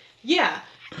 Like, yeah.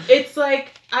 It's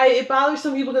like, it bothers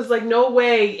some people because, like, no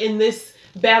way in this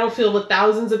battlefield with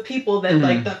thousands of people that,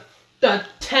 like, the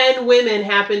 10 women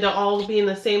happen to all be in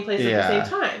the same place at the same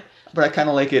time. But I kind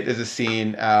of like it as a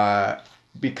scene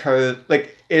because,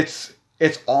 like, it's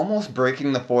almost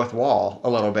breaking the fourth wall a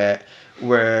little bit,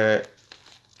 where,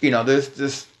 there's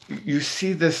this, you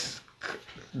see this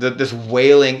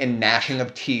wailing and gnashing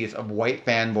of teeth of white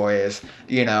fanboys,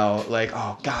 like,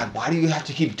 oh God, why do you have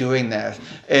to keep doing this?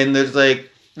 And there's like,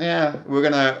 yeah, we're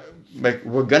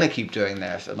gonna keep doing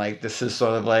this, and like this is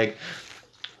sort of like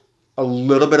a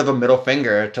little bit of a middle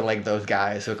finger to like those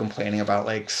guys who are complaining about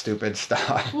like stupid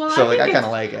stuff. Well, so like I kind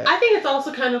of like it. I think it's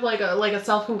also kind of like a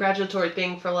self-congratulatory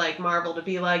thing for like Marvel to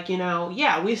be like,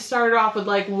 we started off with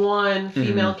like one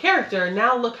female character,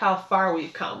 now look how far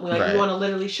we've come. We want to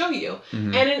literally show you.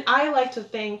 And I like to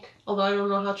think, although I don't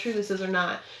know how true this is or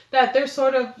not, that they're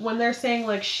sort of, when they're saying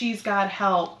like she's got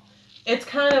help, it's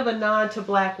kind of a nod to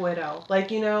Black Widow. Like,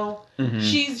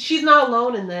 she's not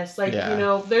alone in this. Like,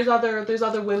 there's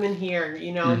other women here,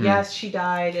 yes, she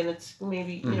died, and it's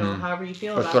maybe, however you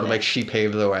feel about it. But sort of like she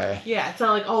paved the way. Yeah, it's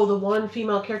not like, the one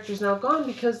female character's now gone,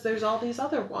 because there's all these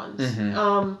other ones.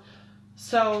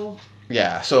 So...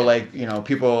 Yeah, so like,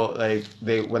 people, like,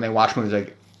 when they watch movies,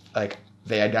 like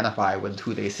they identify with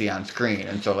who they see on screen,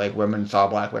 and so like women saw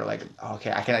Black Widow, like,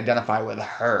 okay, I can identify with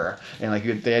her, and like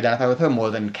they identify with her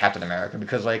more than Captain America,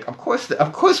 because like of course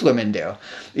women do,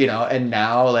 and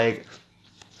now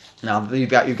you've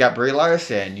got Brie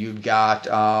Larson, you've got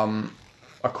Okoye,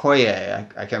 I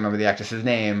can't remember the actress's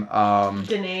name,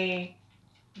 Danae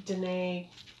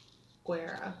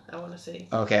Guerra, I want to say.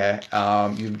 Okay,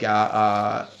 you've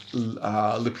got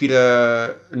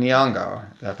Lupita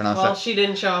Nyong'o. Did I pronounce that? Well, she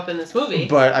didn't show up in this movie.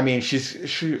 But I mean, she's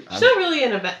not really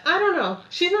an event. I don't know.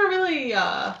 She's not really.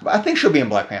 I think she'll be in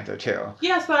Black Panther too.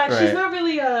 Yes, but she's not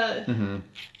really a.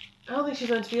 I don't think she's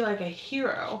meant to be like a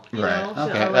hero. You know?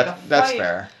 Okay, like that's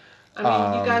fair. I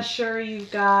mean, you've got Shuri,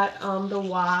 you've got the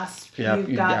Wasp,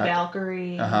 you've got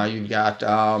Valkyrie. You've got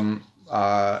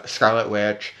Scarlet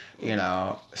Witch.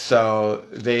 So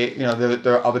they,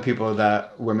 there are other people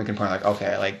that women can point like,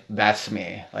 okay, like that's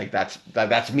me, like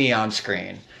that's me on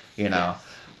screen, Yes.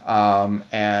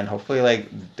 And hopefully like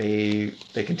they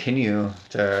continue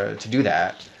to do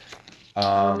that.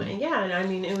 Yeah, and I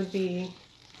mean it would be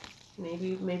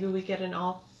maybe we get an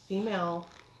all-female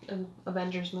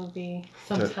Avengers movie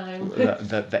sometime.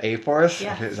 The A-Force?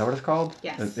 Yes. Is that what it's called?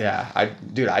 Yes. Yeah,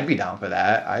 I'd be down for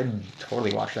that. I'd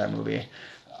totally watch that movie.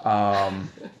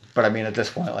 But I mean, at this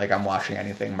point, like, I'm watching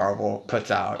anything Marvel puts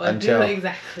out until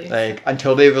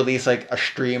they release like a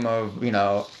stream of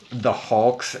the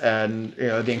Hulks and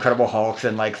the Incredible Hulks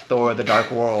and like Thor: The Dark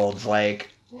Worlds, like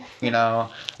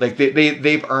like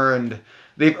they've earned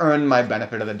my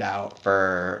benefit of the doubt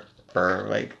for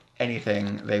like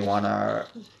anything they want to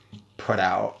put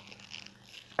out.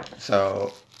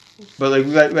 So, but like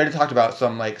we already talked about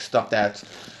some like stuff that's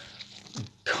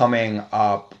coming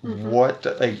up. What,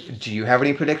 like, do you have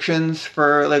any predictions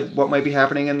for like what might be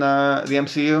happening in the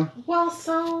MCU? Well,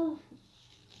 so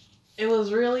it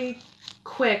was really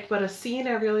quick, but a scene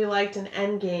I really liked in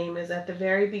Endgame is at the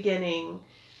very beginning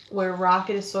where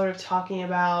Rocket is sort of talking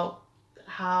about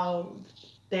how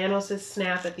Thanos'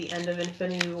 snap at the end of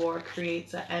Infinity War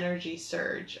creates an energy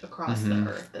surge across the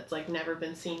Earth that's like never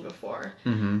been seen before.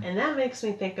 And that makes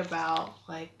me think about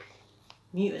like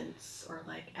mutants or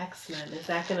like X-Men. Is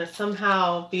that going to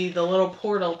somehow be the little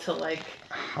portal to like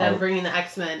them bringing the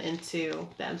X-Men into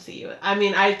the MCU? I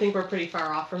mean, I think we're pretty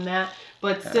far off from that,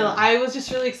 but still, I was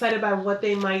just really excited by what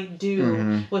they might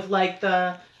do with like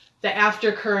the the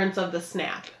after currents of the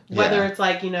snap. Whether it's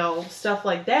like, stuff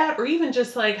like that, or even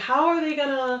just like, how are they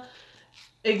gonna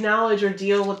acknowledge or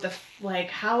deal with the, like,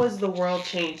 how has the world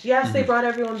changed? Yes, they brought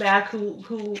everyone back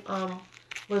who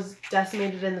was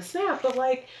decimated in the snap, but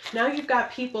like, now you've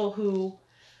got people who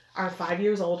are 5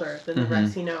 years older than the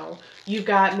rest, You've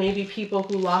got maybe people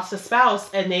who lost a spouse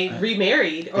and they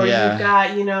remarried, or you've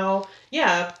got,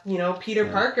 Peter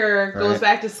Parker goes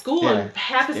back to school and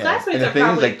half his classmates and the are thing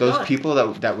probably is, like, those gone.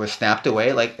 people that were snapped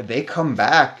away, like, they come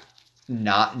back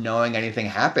not knowing anything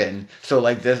happened. So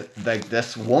like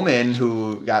this woman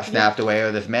who got snapped away,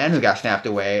 or this man who got snapped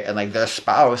away, and like their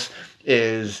spouse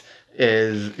is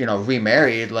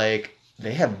remarried, like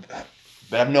they have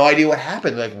no idea what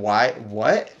happened. Like, why,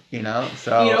 what,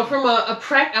 so from a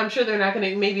I'm sure they're not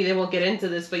gonna, maybe they won't get into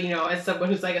this, but as someone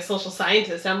who's like a social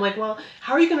scientist, I'm like, well,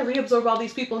 how are you gonna reabsorb all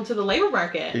these people into the labor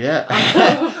market? Yeah.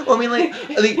 Well, I mean,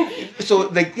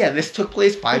 this took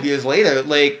place 5 years later.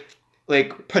 Like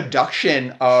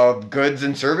production of goods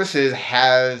and services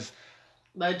has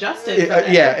adjusted.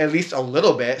 At least a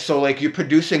little bit. So like, you're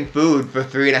producing food for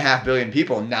 3.5 billion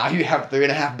people. Now you have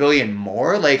 3.5 billion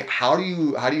more. Like, how do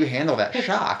you handle that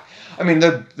shock? I mean,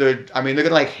 they're gonna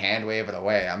like hand wave it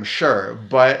away, I'm sure,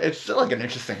 but it's still like an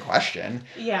interesting question.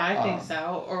 Yeah, I think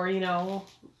so. Or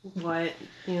what,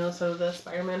 so the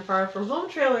Spider-Man Far From Home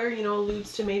trailer,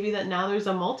 alludes to maybe that now there's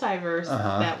a multiverse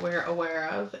that we're aware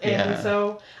of. And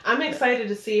so I'm excited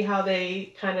to see how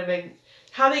they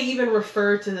how they even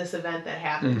refer to this event that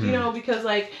happened, because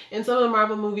like in some of the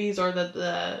Marvel movies or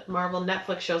the Marvel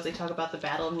Netflix shows, they talk about the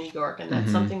Battle of New York, and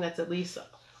that's something that's at least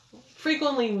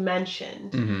frequently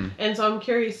mentioned. And so I'm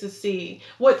curious to see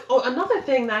another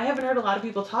thing that I haven't heard a lot of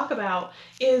people talk about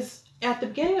is at the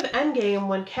beginning of Endgame,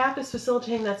 when Cap is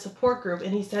facilitating that support group,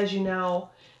 and he says,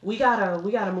 we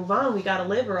gotta move on, we gotta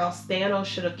live, or else Thanos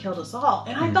should have killed us all.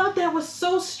 And I thought that was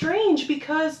so strange,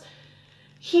 because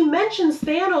he mentions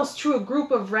Thanos to a group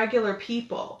of regular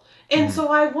people. And so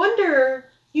I wonder,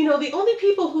 the only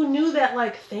people who knew that,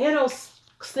 like, Thanos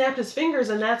snapped his fingers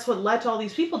and that's what led to all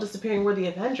these people disappearing were the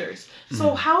Avengers.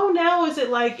 So how now is it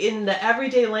like in the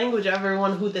everyday language of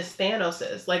everyone who this Thanos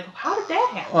is? Like, how did that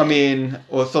happen? I mean,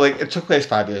 so like, it took place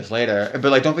 5 years later,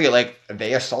 but like, don't forget, like,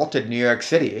 they assaulted New York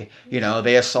City.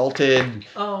 They assaulted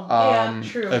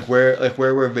true. Like,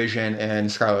 where were Vision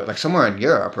and Scarlet? Like, somewhere in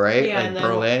Europe, right? Yeah, like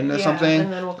Berlin or something.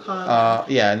 And then Wakanda.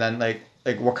 And then like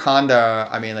Wakanda,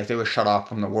 I mean, like, they were shut off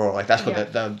from the world. Like, that's where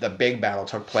the big battle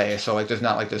took place. So like, there's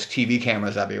not like there's TV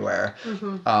cameras everywhere.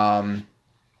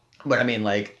 But I mean,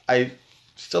 like, I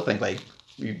still think like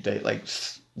you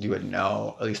would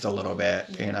know at least a little bit,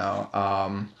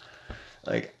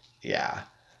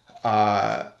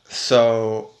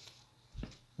 so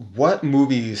what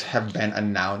movies have been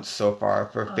announced so far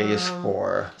for Phase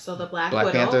 4? So the Black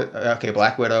Widow. Panther.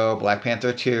 Black Widow, Black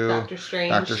Panther 2, Doctor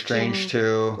Strange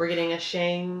 2. We're getting a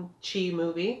Shang-Chi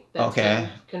movie that's been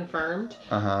confirmed.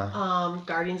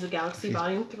 Guardians of the Galaxy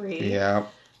Volume 3. Yeah.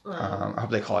 I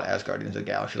hope they call it As Guardians of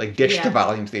the Galaxy. Like, ditch the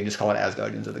volumes, they just call it As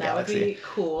Guardians of the Galaxy. That would be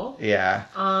cool. Yeah.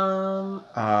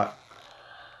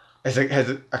 Has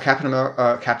a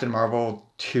Captain Marvel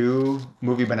 2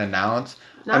 movie been announced?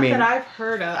 Not that I've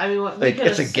heard of. I mean, what we can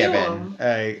it's assume.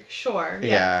 A given. Sure.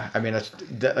 Yeah. I mean,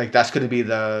 that's going to be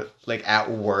the, like, at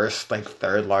worst, like,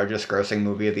 third largest grossing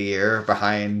movie of the year,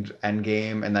 behind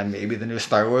Endgame and then maybe the new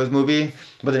Star Wars movie.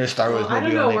 But the new Star Wars movie. I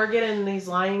don't know. We're getting these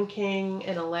Lion King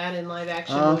and Aladdin live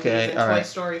action movies and Toy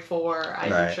Story 4.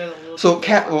 I'm sure that we'll. So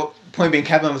point being,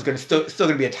 Captain was still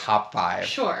going to be a top 5.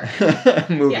 Sure.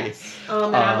 movie. Yes.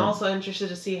 And I'm also interested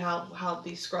to see how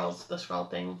the Skrull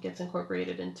thing gets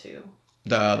incorporated into.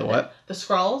 The what? The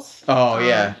Skrulls. Oh,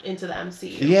 yeah. Into the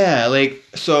MCU. Yeah, like,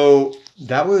 so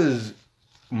that was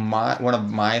one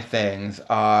of my things.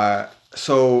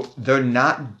 So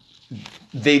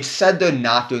they've said they're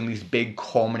not doing these big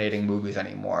culminating movies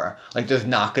anymore. Like, there's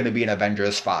not going to be an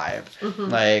Avengers 5.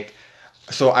 Like,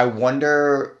 so I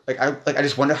wonder, I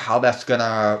just wonder how that's going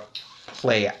to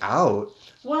play out.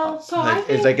 Well, so like,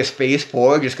 I think... Is Phase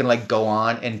 4 just going to, like, go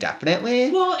on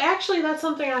indefinitely? Well, actually, that's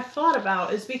something I've thought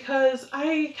about, is because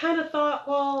I kind of thought,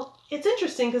 well, it's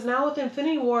interesting, because now with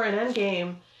Infinity War and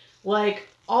Endgame, like,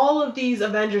 all of these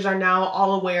Avengers are now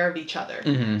all aware of each other.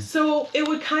 So it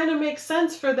would kind of make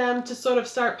sense for them to sort of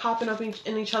start popping up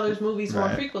in each other's movies more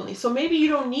frequently. So maybe you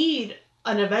don't need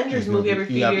an Avengers movie every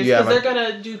few years, because they're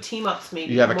going to do team-ups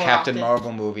maybe. You have a Captain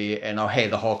Marvel movie, and hey,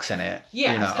 the Hulk's in it.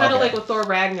 Yeah, it's kind of like with Thor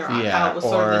Ragnarok, how it was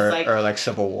sort of this like... Or like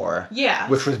Civil War. Yeah.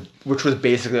 Which was which was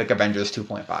basically like Avengers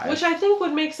 2.5. Which I think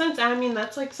would make sense. I mean,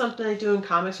 that's like something they do in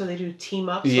comics where they do team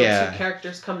ups Yeah. where two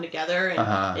characters come together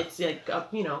and it's like,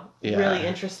 really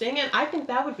interesting. And I think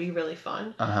that would be really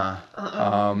fun.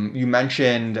 You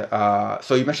mentioned the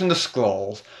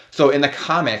Skrulls. So in the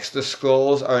comics, the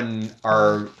Skrulls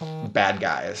are bad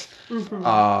guys.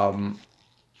 Mm-hmm.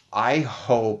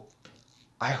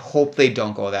 I hope they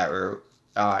don't go that route.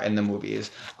 In the movies,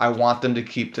 I want them to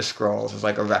keep the Skrulls as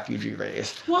like a refugee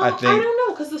race. Well, I don't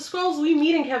know, because the Skrulls we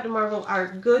meet in Captain Marvel are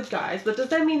good guys, but does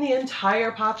that mean the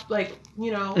entire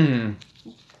Mm.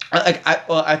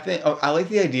 I think I like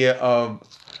the idea of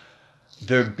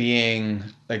there being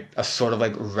like a sort of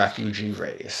like refugee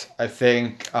race. I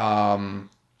think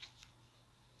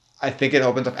it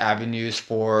opens up avenues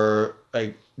for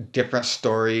like different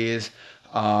stories.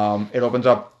 It opens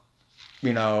up,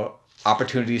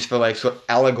 opportunities for like sort of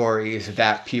allegories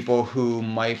that people who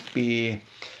might be,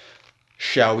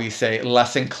 shall we say,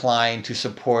 less inclined to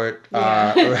support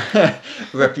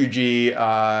refugee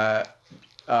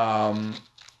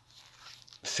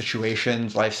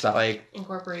situations, lifestyle, like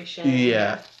incorporation.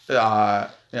 Yeah. Like,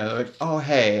 oh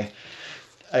hey,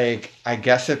 like I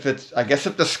guess if the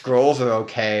Skrulls are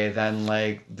okay, then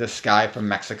like this guy from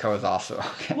Mexico is also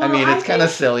okay. Well, I mean, it's kind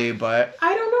of silly, but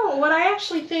I don't know. What I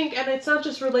actually think, and it's not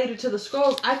just related to the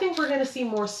Skrulls, I think we're going to see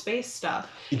more space stuff.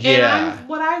 Yeah. And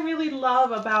what I really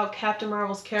love about Captain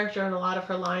Marvel's character and a lot of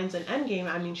her lines in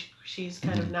Endgame, I mean, she's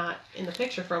kind of not in the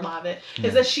picture for a lot of it,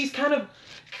 is that she's kind of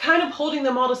holding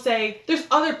them all to say, there's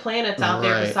other planets out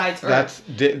there besides Earth.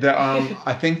 That's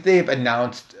I think they've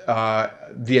announced the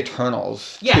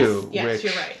Eternals too. Yes, which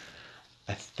you're right.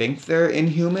 I think they're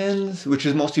Inhumans, which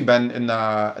has mostly been in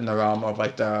the realm of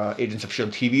like the Agents of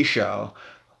S.H.I.E.L.D. TV show,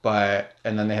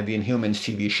 and then they had the Inhumans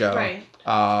TV show. Right.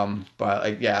 But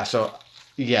like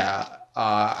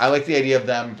I like the idea of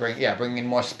them bringing in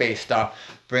more space stuff.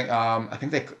 I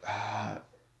think they I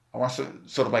want to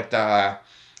sort of like the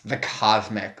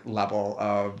cosmic level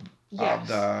of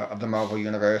the Marvel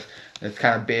universe. It's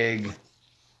kind of big.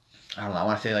 I don't know. I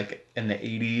want to say like in the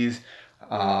 80s.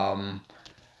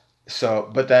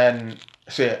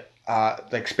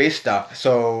 Like space stuff.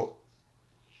 So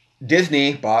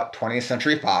Disney bought 20th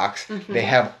Century Fox. Mm-hmm. They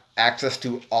have access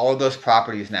to all of those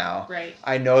properties now. Right.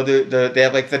 I know they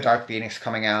have like the Dark Phoenix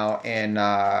coming out in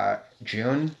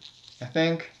June, I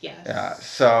think. Yes. Yeah.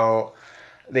 So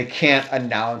they can't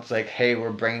announce like, hey,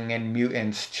 we're bringing in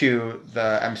mutants to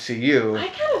the MCU.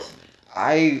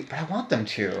 I want them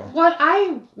to.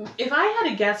 If I had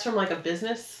to guess from like a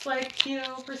business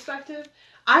perspective,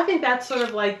 I think that's sort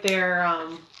of like their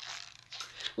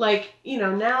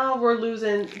now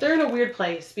they're in a weird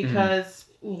place because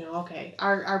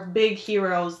our big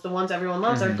heroes, the ones everyone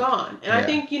loves, are gone. And I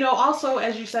think, also,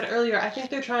 as you said earlier, I think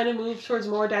they're trying to move towards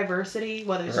more diversity,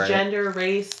 whether it's gender,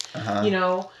 race,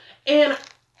 and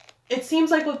it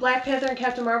seems like with Black Panther and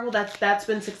Captain Marvel, that's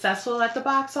been successful at the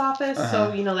box office.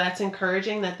 So, that's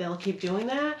encouraging that they'll keep doing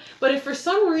that. But if for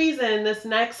some reason this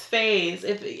next phase,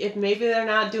 if maybe they're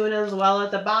not doing as well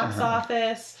at the box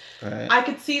office, I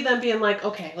could see them being like,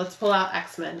 okay, let's pull out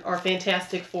X-Men or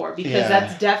Fantastic Four because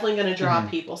that's definitely going to draw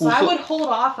people. So I would hold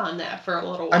off on that for a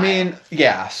little while. I mean,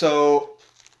 yeah. So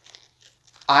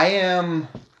I am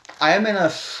in a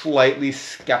slightly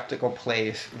skeptical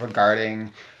place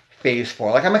regarding Phase 4.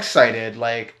 Like, I'm excited.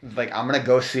 Like I'm gonna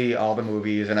go see all the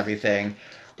movies and everything.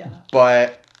 Duh.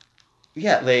 But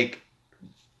yeah,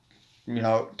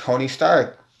 Tony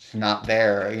Stark not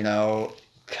there.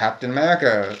 Captain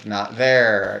America not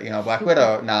there. Black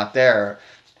Widow not there.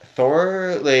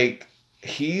 Thor,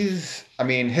 his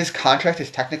contract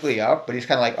is technically up, but he's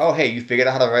kind of like, oh hey, you figured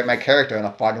out how to write my character in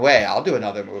a fun way. I'll do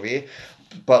another movie.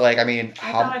 But I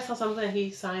thought I saw something that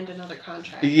he signed another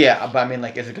contract. Yeah, but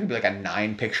is it going to be like a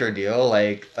 9-picture deal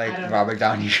like Robert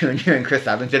Downey Jr. and Chris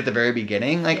Evans did at the very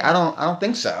beginning? I don't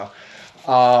think so.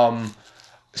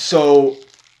 So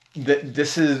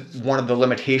this is one of the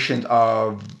limitations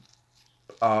of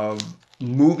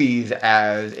movies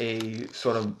as a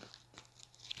sort of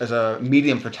as a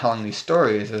medium for telling these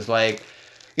stories is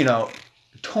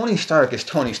Tony Stark is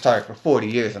Tony Stark for 40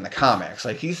 years in the comics.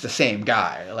 He's the same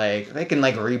guy. They can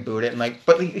reboot it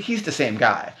but he's the same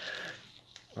guy.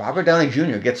 Robert Downey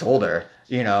Jr. gets older.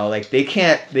 They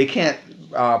can't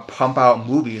pump out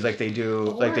movies like they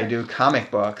do comic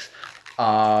books.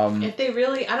 If they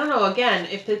really, I don't know. Again,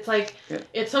 if it's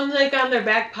it's something they got in their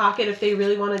back pocket. If they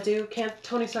really want to do, can't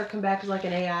Tony Stark come back as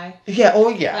an AI? Yeah. Oh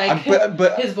yeah.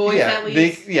 But his voice at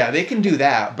least. They can do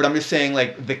that. But I'm just saying,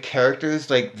 the characters,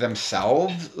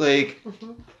 themselves, they're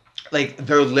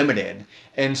limited,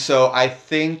 and so I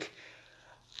think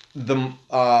the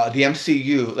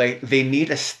MCU, like, they need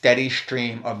a steady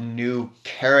stream of new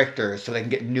characters so they can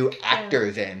get new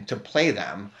actors in to play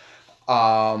them.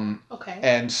 Okay.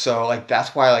 And so, like,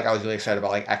 that's why, like, I was really excited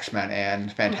about, like, X-Men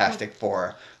and Fantastic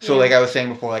Four. So, Yeah. like I was saying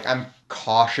before, like, I'm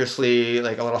cautiously,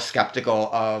 like, a little skeptical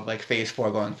of, like, Phase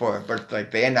 4 going forward. But,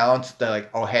 like, they announced that, like,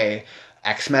 oh, hey,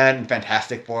 X-Men and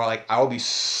Fantastic Four, like, I will be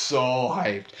so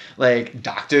hyped. Like,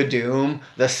 Doctor Doom,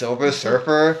 the Silver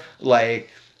Surfer, like,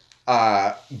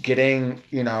 getting,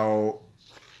 you know,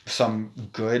 some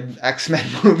good X-Men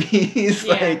movies.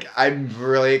 Yeah. Like, I'm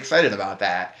really excited about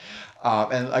that.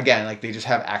 And again, like, they just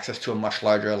have access to a much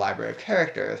larger library of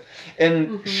characters.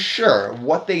 And sure,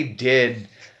 what they did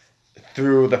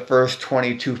through the first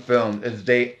 22 films is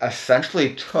they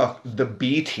essentially took the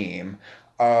B team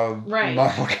of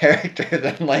Marvel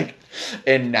characters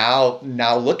and now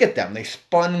look at them. They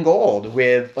spun gold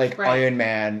with, like, Iron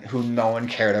Man, who no one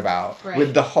cared about,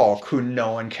 with the Hulk, who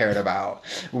no one cared about,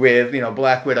 with, you know,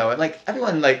 Black Widow, and, like,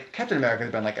 everyone, like, Captain America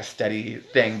has been, like, a steady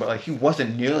thing, but, like, he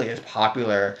wasn't nearly as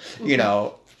popular, you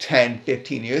know, 10,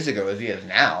 15 years ago as he is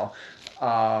now.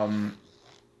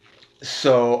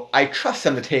 So I trust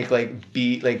them to take, like,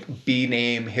 B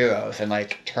name heroes and,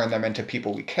 like, turn them into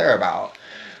people we care about.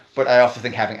 But I also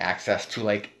think having access to,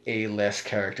 like, A-list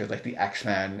characters like the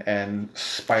X-Men and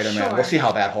Spider-Man, we'll see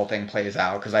how that whole thing plays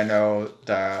out, because I know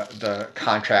the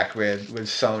contract with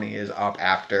Sony is up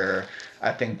after,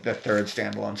 I think, the third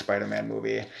standalone Spider-Man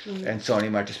movie. And Sony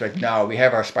might just be like, no, we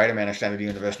have our Spider-Man extended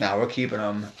universe now, we're keeping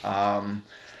them.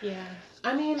 Yeah.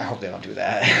 I mean, I hope they don't do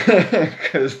that.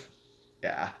 Because,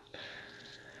 yeah.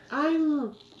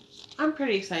 I'm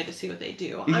pretty excited to see what they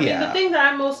do. I mean, the thing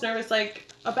that I'm most nervous, like,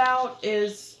 about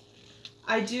is,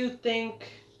 I do think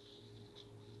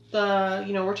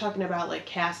we're talking about, like,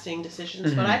 casting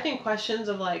decisions, but I think questions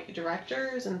of, like,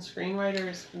 directors and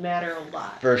screenwriters matter a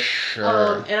lot. For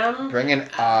sure. And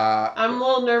I'm a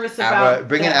little nervous about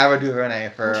bring in Ava DuVernay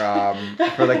for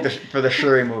the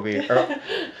Shuri movie. Or,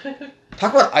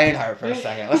 talk about Ironheart for a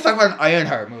second. Let's talk about an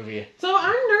Ironheart movie. So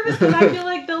I'm nervous because I feel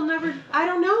like they'll never. I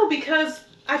don't know, because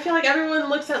I feel like everyone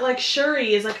looks at, like,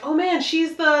 Shuri is like, oh man,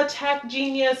 she's the tech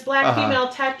genius, black female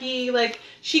techie, like,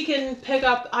 she can pick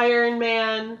up Iron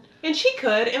Man, and she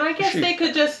could, and I guess they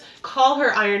could just call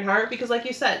her Ironheart, because, like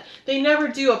you said, they never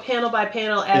do a panel by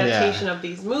panel adaptation of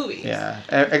these movies. Yeah,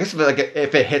 and I guess, like,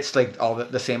 if it hits, like, all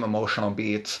the same emotional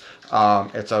beats,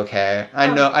 it's okay.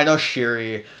 I know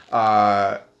Shuri,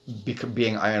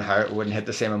 being Ironheart wouldn't hit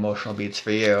the same emotional beats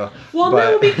for you. Well,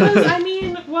 no, because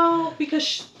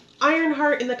because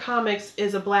Ironheart in the comics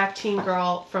is a black teen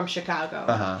girl from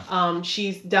Chicago.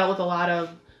 She's dealt with a lot of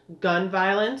gun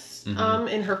violence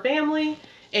in her family,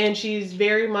 and she's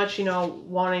very much, you know,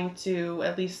 wanting to,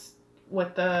 at least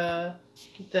with the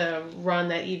run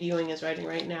that Eve Ewing is writing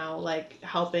right now, like,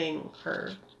 helping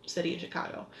her city of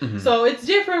Chicago. So it's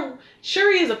different.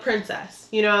 Shuri is a princess,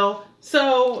 you know,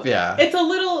 so it's a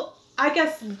little, I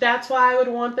guess that's why I would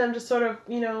want them to sort of,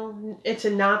 you know, it to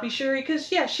not be Shuri, because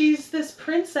she's this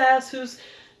princess who's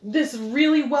this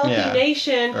really wealthy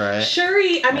nation.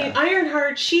 Shuri, I mean,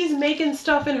 Ironheart, she's making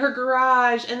stuff in her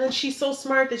garage, and then she's so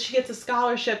smart that she gets a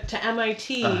scholarship to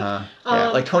MIT.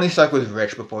 Like, Tony Stark was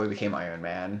rich before he became Iron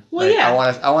Man. Well,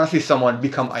 like, I want to see someone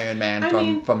become Iron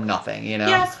Man from nothing, you know?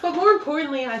 Yes, but more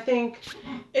importantly, I think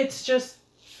it's just,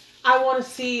 I want to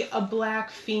see a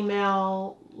black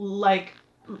female, like,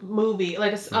 movie,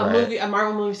 like a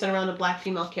Marvel movie centered around a black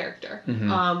female character.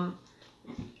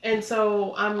 And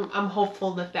so I'm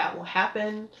hopeful that will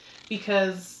happen,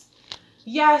 because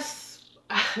yes,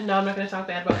 no, I'm not going to talk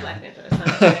bad about Black Panther. It's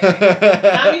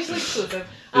not mutually exclusive.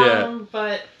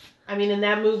 But I mean, in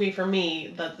that movie, for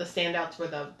me, the standouts were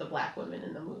the black women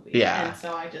in the movie. Yeah. And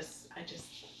so I just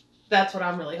that's what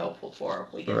I'm really hopeful for.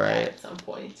 If we get that at some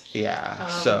point. Yeah.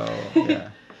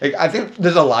 Like, I think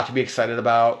there's a lot to be excited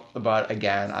about, but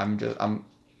again, I'm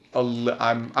a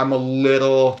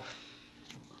little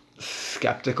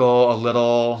skeptical, a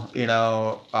little, you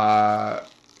know,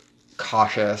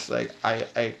 cautious. Like,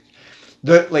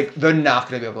 they're not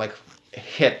going to be able to, like,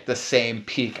 hit the same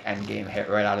peak Endgame hit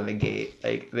right out of the gate.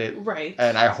 Like,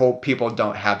 and I hope people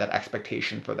don't have that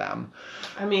expectation for them.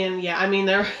 I mean,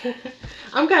 they're.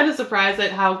 I'm kind of surprised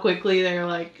at how quickly they're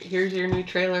like, here's your new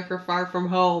trailer for Far From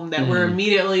Home, that we're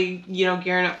immediately, you know,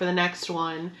 gearing up for the next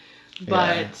one.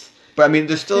 But I mean,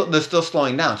 they're still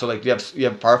slowing down. So, like, you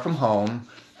have Far From Home,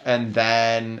 and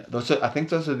then I think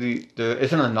those are there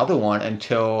isn't another one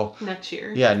until next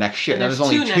year. Yeah, next year. And there's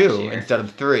only two instead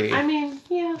of three. I mean,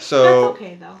 yeah. So that's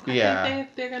okay though. yeah. I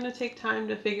think they're gonna take time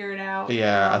to figure it out.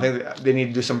 Yeah, I think they need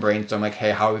to do some brainstorm. Like,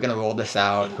 hey, how are we gonna roll this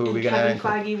out? Who are we gonna? Kevin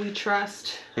Feige, we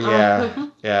trust. Yeah,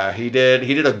 yeah, he did.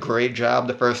 He did a great job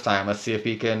the first time. Let's see if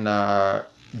he can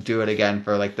do it again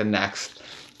for like the next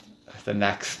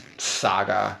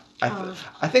saga.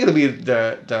 I think it'll be I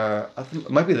think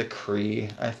it might be the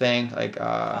Kree. I think like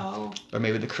or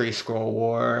maybe the Kree Skrull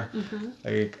War.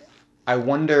 Like, I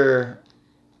wonder.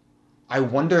 I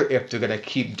wonder if they're gonna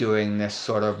keep doing this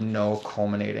sort of no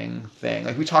culminating thing.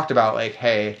 Like we talked about, like,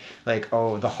 hey, like,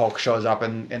 oh, the Hulk shows up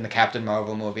in the Captain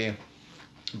Marvel movie,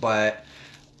 but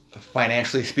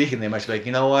financially speaking, they might be like,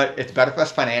 you know what? It's better for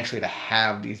us financially to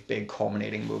have these big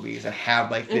culminating movies and have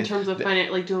like in terms of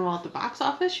like doing well at the box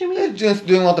office. You mean just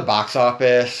doing well at the box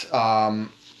office, and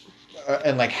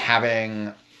like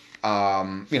having,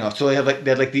 so they had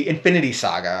like the Infinity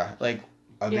Saga, like.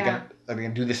 Are they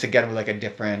gonna do this again with like a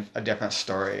different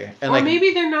story? And or like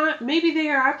maybe they're not. Maybe they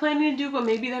are planning to do, but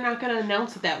maybe they're not going to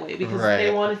announce it that way because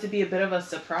they want it to be a bit of a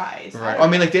surprise. Right. I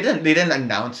mean, like they didn't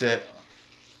announce it.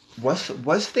 Was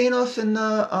Thanos in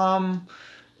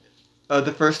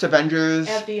the first Avengers?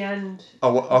 At the end.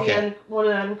 Oh, okay. The end, one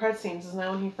of the end credit scenes is that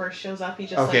when he first shows up, he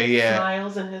just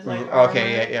smiles and his like.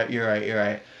 Okay. Yeah. You're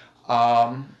right.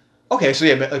 Okay. So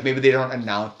yeah, like maybe they don't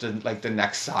announce the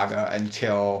next saga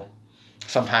until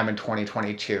sometime in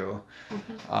 2022.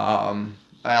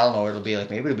 I don't know what it'll be like.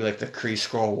 Maybe it'll be like the Kree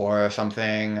Skrull War or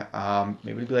something.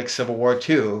 Maybe it'll be like Civil War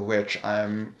 2, which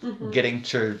I'm getting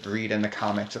to read in the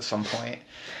comics at some point.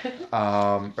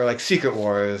 Or like Secret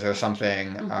Wars or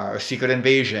something, or Secret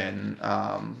Invasion.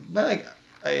 But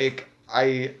I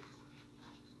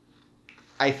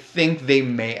think they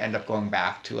may end up going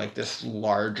back to like this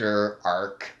larger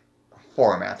arc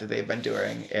format that they've been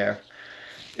doing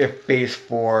if Phase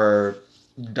 4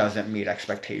 doesn't meet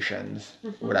expectations,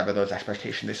 whatever those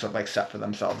expectations they sort of like set for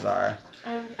themselves are.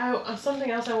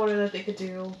 Something else I wonder that they could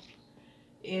do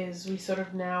is we sort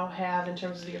of now have, in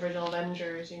terms of the original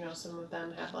Avengers, some of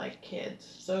them have like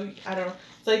kids. So I don't know.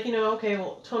 It's like, okay,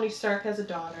 well, Tony Stark has a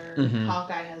daughter,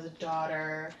 Hawkeye has a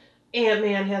daughter,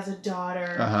 Ant-Man has a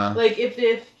daughter. Like if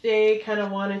they kind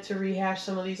of wanted to rehash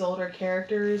some of these older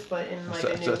characters, but in like a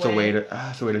new way.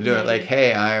 It's a way to do it. Like,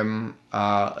 hey, I'm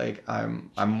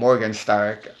Morgan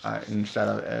Stark instead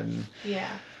of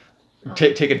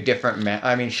take a different man.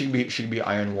 I mean, she'd be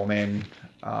Iron Woman.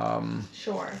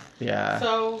 Sure. Yeah.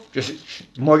 So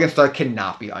just Morgan Stark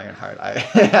cannot be Ironheart. I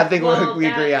think we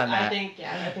agree on that.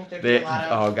 I think there'd be a lot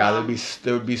of. Oh god,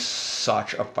 there would be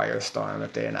such a firestorm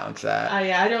if they announced that.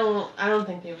 I don't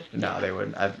think they would. No, they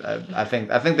wouldn't. I think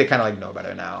they kind of like know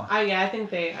better now. I think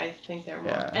they're more.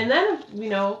 Yeah. And then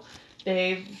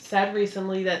they've said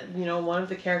recently that one of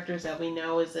the characters that we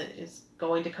know is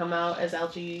going to come out as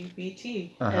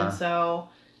LGBT, and so.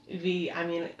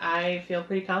 I feel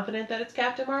pretty confident that it's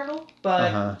Captain Marvel,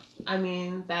 but I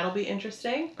mean, that'll be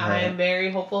interesting. Right. I am very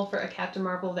hopeful for a Captain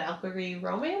Marvel Valkyrie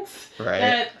romance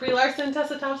that Brie Larson and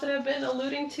Tessa Thompson have been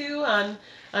alluding to on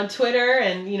Twitter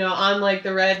and on like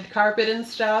the red carpet and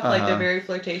stuff. Like they're very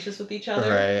flirtatious with each other.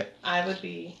 Right. I would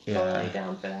be totally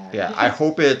down for that. Yeah, I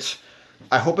hope it's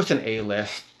an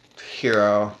A-list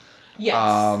hero. Yes.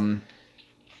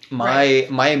 My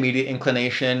immediate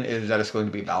inclination is that it's going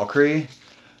to be Valkyrie.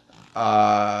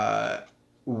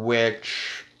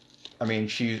 Which, I mean,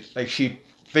 she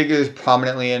figures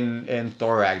prominently in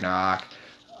Thor Ragnarok.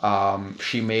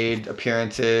 She made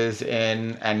appearances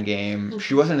in Endgame.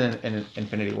 She wasn't in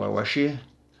Infinity War, was she?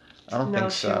 I don't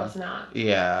think so. No, she was not.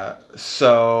 Yeah.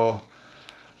 So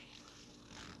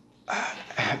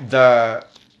the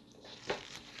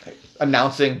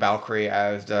announcing Valkyrie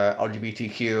as the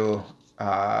LGBTQ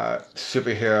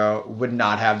superhero would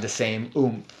not have the same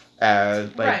oomph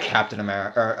as like Captain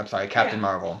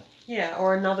Marvel. Yeah,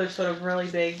 or another sort of really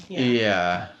big.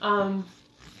 Yeah.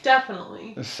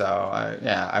 Definitely. So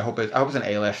I hope it's an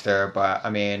A-lister, but I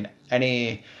mean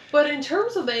any. But in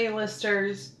terms of the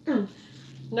A-listers,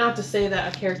 not to say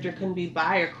that a character couldn't be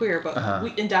bi or queer, but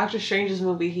in Doctor Strange's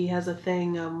movie, he has a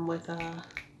thing with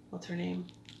what's her name?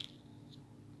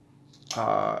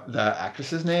 The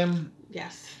actress's name?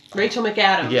 Yes, Rachel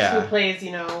McAdams, who plays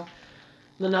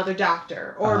another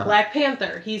doctor, or Black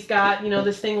Panther. He's got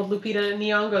this thing with Lupita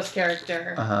Nyong'o's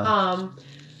character.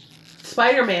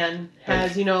 Spider-Man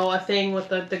has a thing with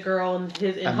the girl in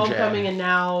Homecoming, and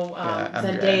now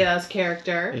Zendaya's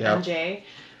character MJ.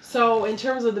 So in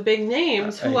terms of the big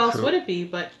names, who else would it be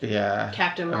but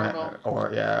Captain Marvel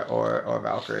or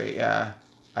Valkyrie? Yeah,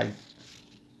 I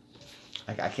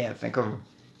can't think of.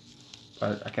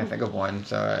 But I can't think of one,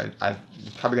 so I'm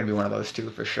probably gonna be one of those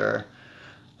two for sure.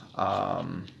 But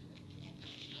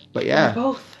yeah,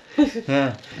 both.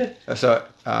 Yeah. So,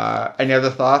 any other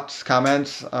thoughts,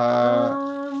 comments,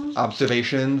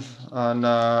 observations on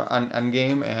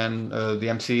Endgame and the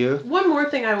MCU? One more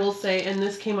thing I will say, and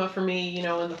this came up for me, you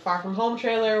know, in the Far From Home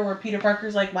trailer, where Peter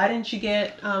Parker's like, "Why didn't you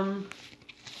get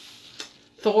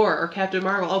Thor or Captain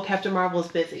Marvel?" Oh, Captain Marvel's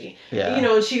busy. Yeah. You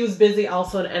know, she was busy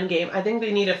also in Endgame. I think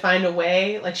they need to find a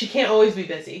way. Like, she can't always be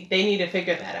busy. They need to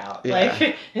figure that out. Yeah.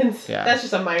 Like, and Yeah. that's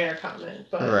just a minor comment,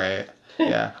 but Right.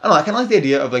 Yeah. I don't know. I kind of like the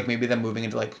idea of like maybe them moving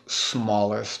into like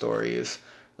smaller stories.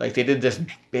 Like they did this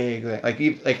big like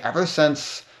ever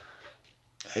since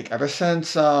you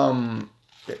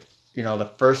know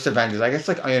the first Avengers. I guess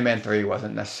like Iron Man 3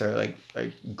 wasn't necessarily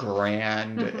like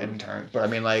grand in terms, but I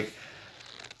mean like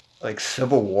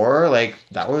Civil War, like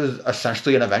that was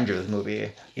essentially an Avengers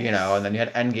movie, you know, and then you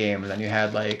had Endgame, and then you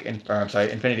had like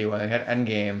Infinity War, and you had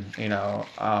Endgame, you know,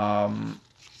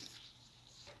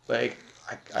 like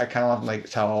I kind of want to like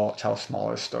tell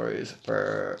smaller stories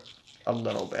for a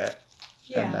little bit,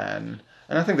 yeah. and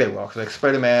I think they will, because like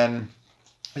Spider-Man,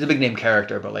 he's a big name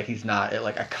character, but like he's not at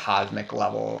like a cosmic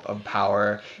level of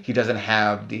power. He doesn't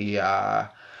have the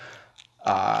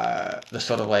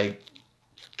sort of like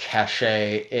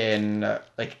cachet in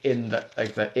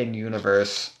the in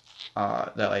universe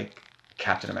that like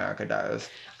Captain America does.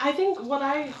 I think what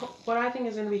I think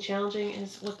is going to be challenging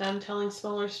is with them telling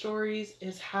smaller stories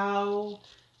is how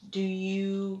do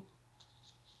you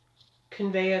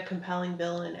convey a compelling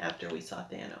villain after we saw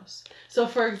Thanos. So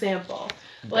for example,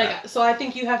 like so I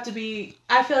think you have to be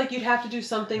I feel like you'd have to do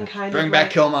something kind Bring of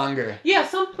back like, Killmonger. yeah,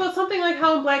 something like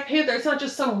how in Black Panther it's not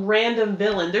just some random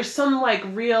villain. There's some like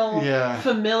real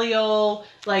familial,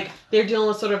 like they're dealing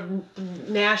with sort of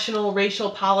national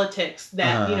racial politics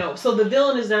that you know. So the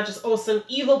villain is not just some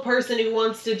evil person who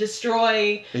wants to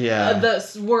destroy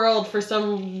the world for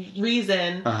some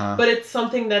reason, but it's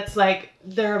something that's like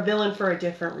they're a villain for a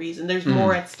different reason. There's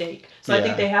more at stake. So I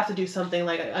think they have to do something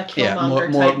like a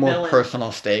Killmonger type more villain.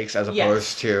 personal stakes as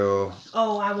opposed to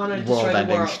I want to destroy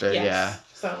the world. Yes.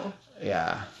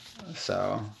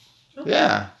 So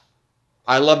yeah,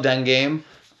 I loved Endgame.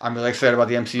 I'm really excited about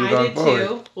the MCU going forward.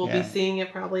 Too. We'll be seeing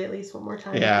it probably at least one more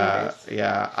time. Yeah.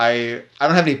 I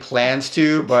don't have any plans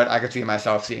to, but I could see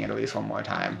myself seeing it at least one more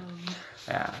time.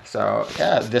 Yeah. So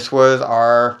this was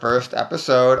our first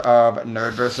episode of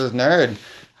Nerd vs. Nerd.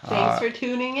 Thanks for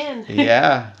tuning in.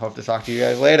 Hope to talk to you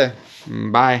guys later.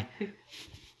 Bye.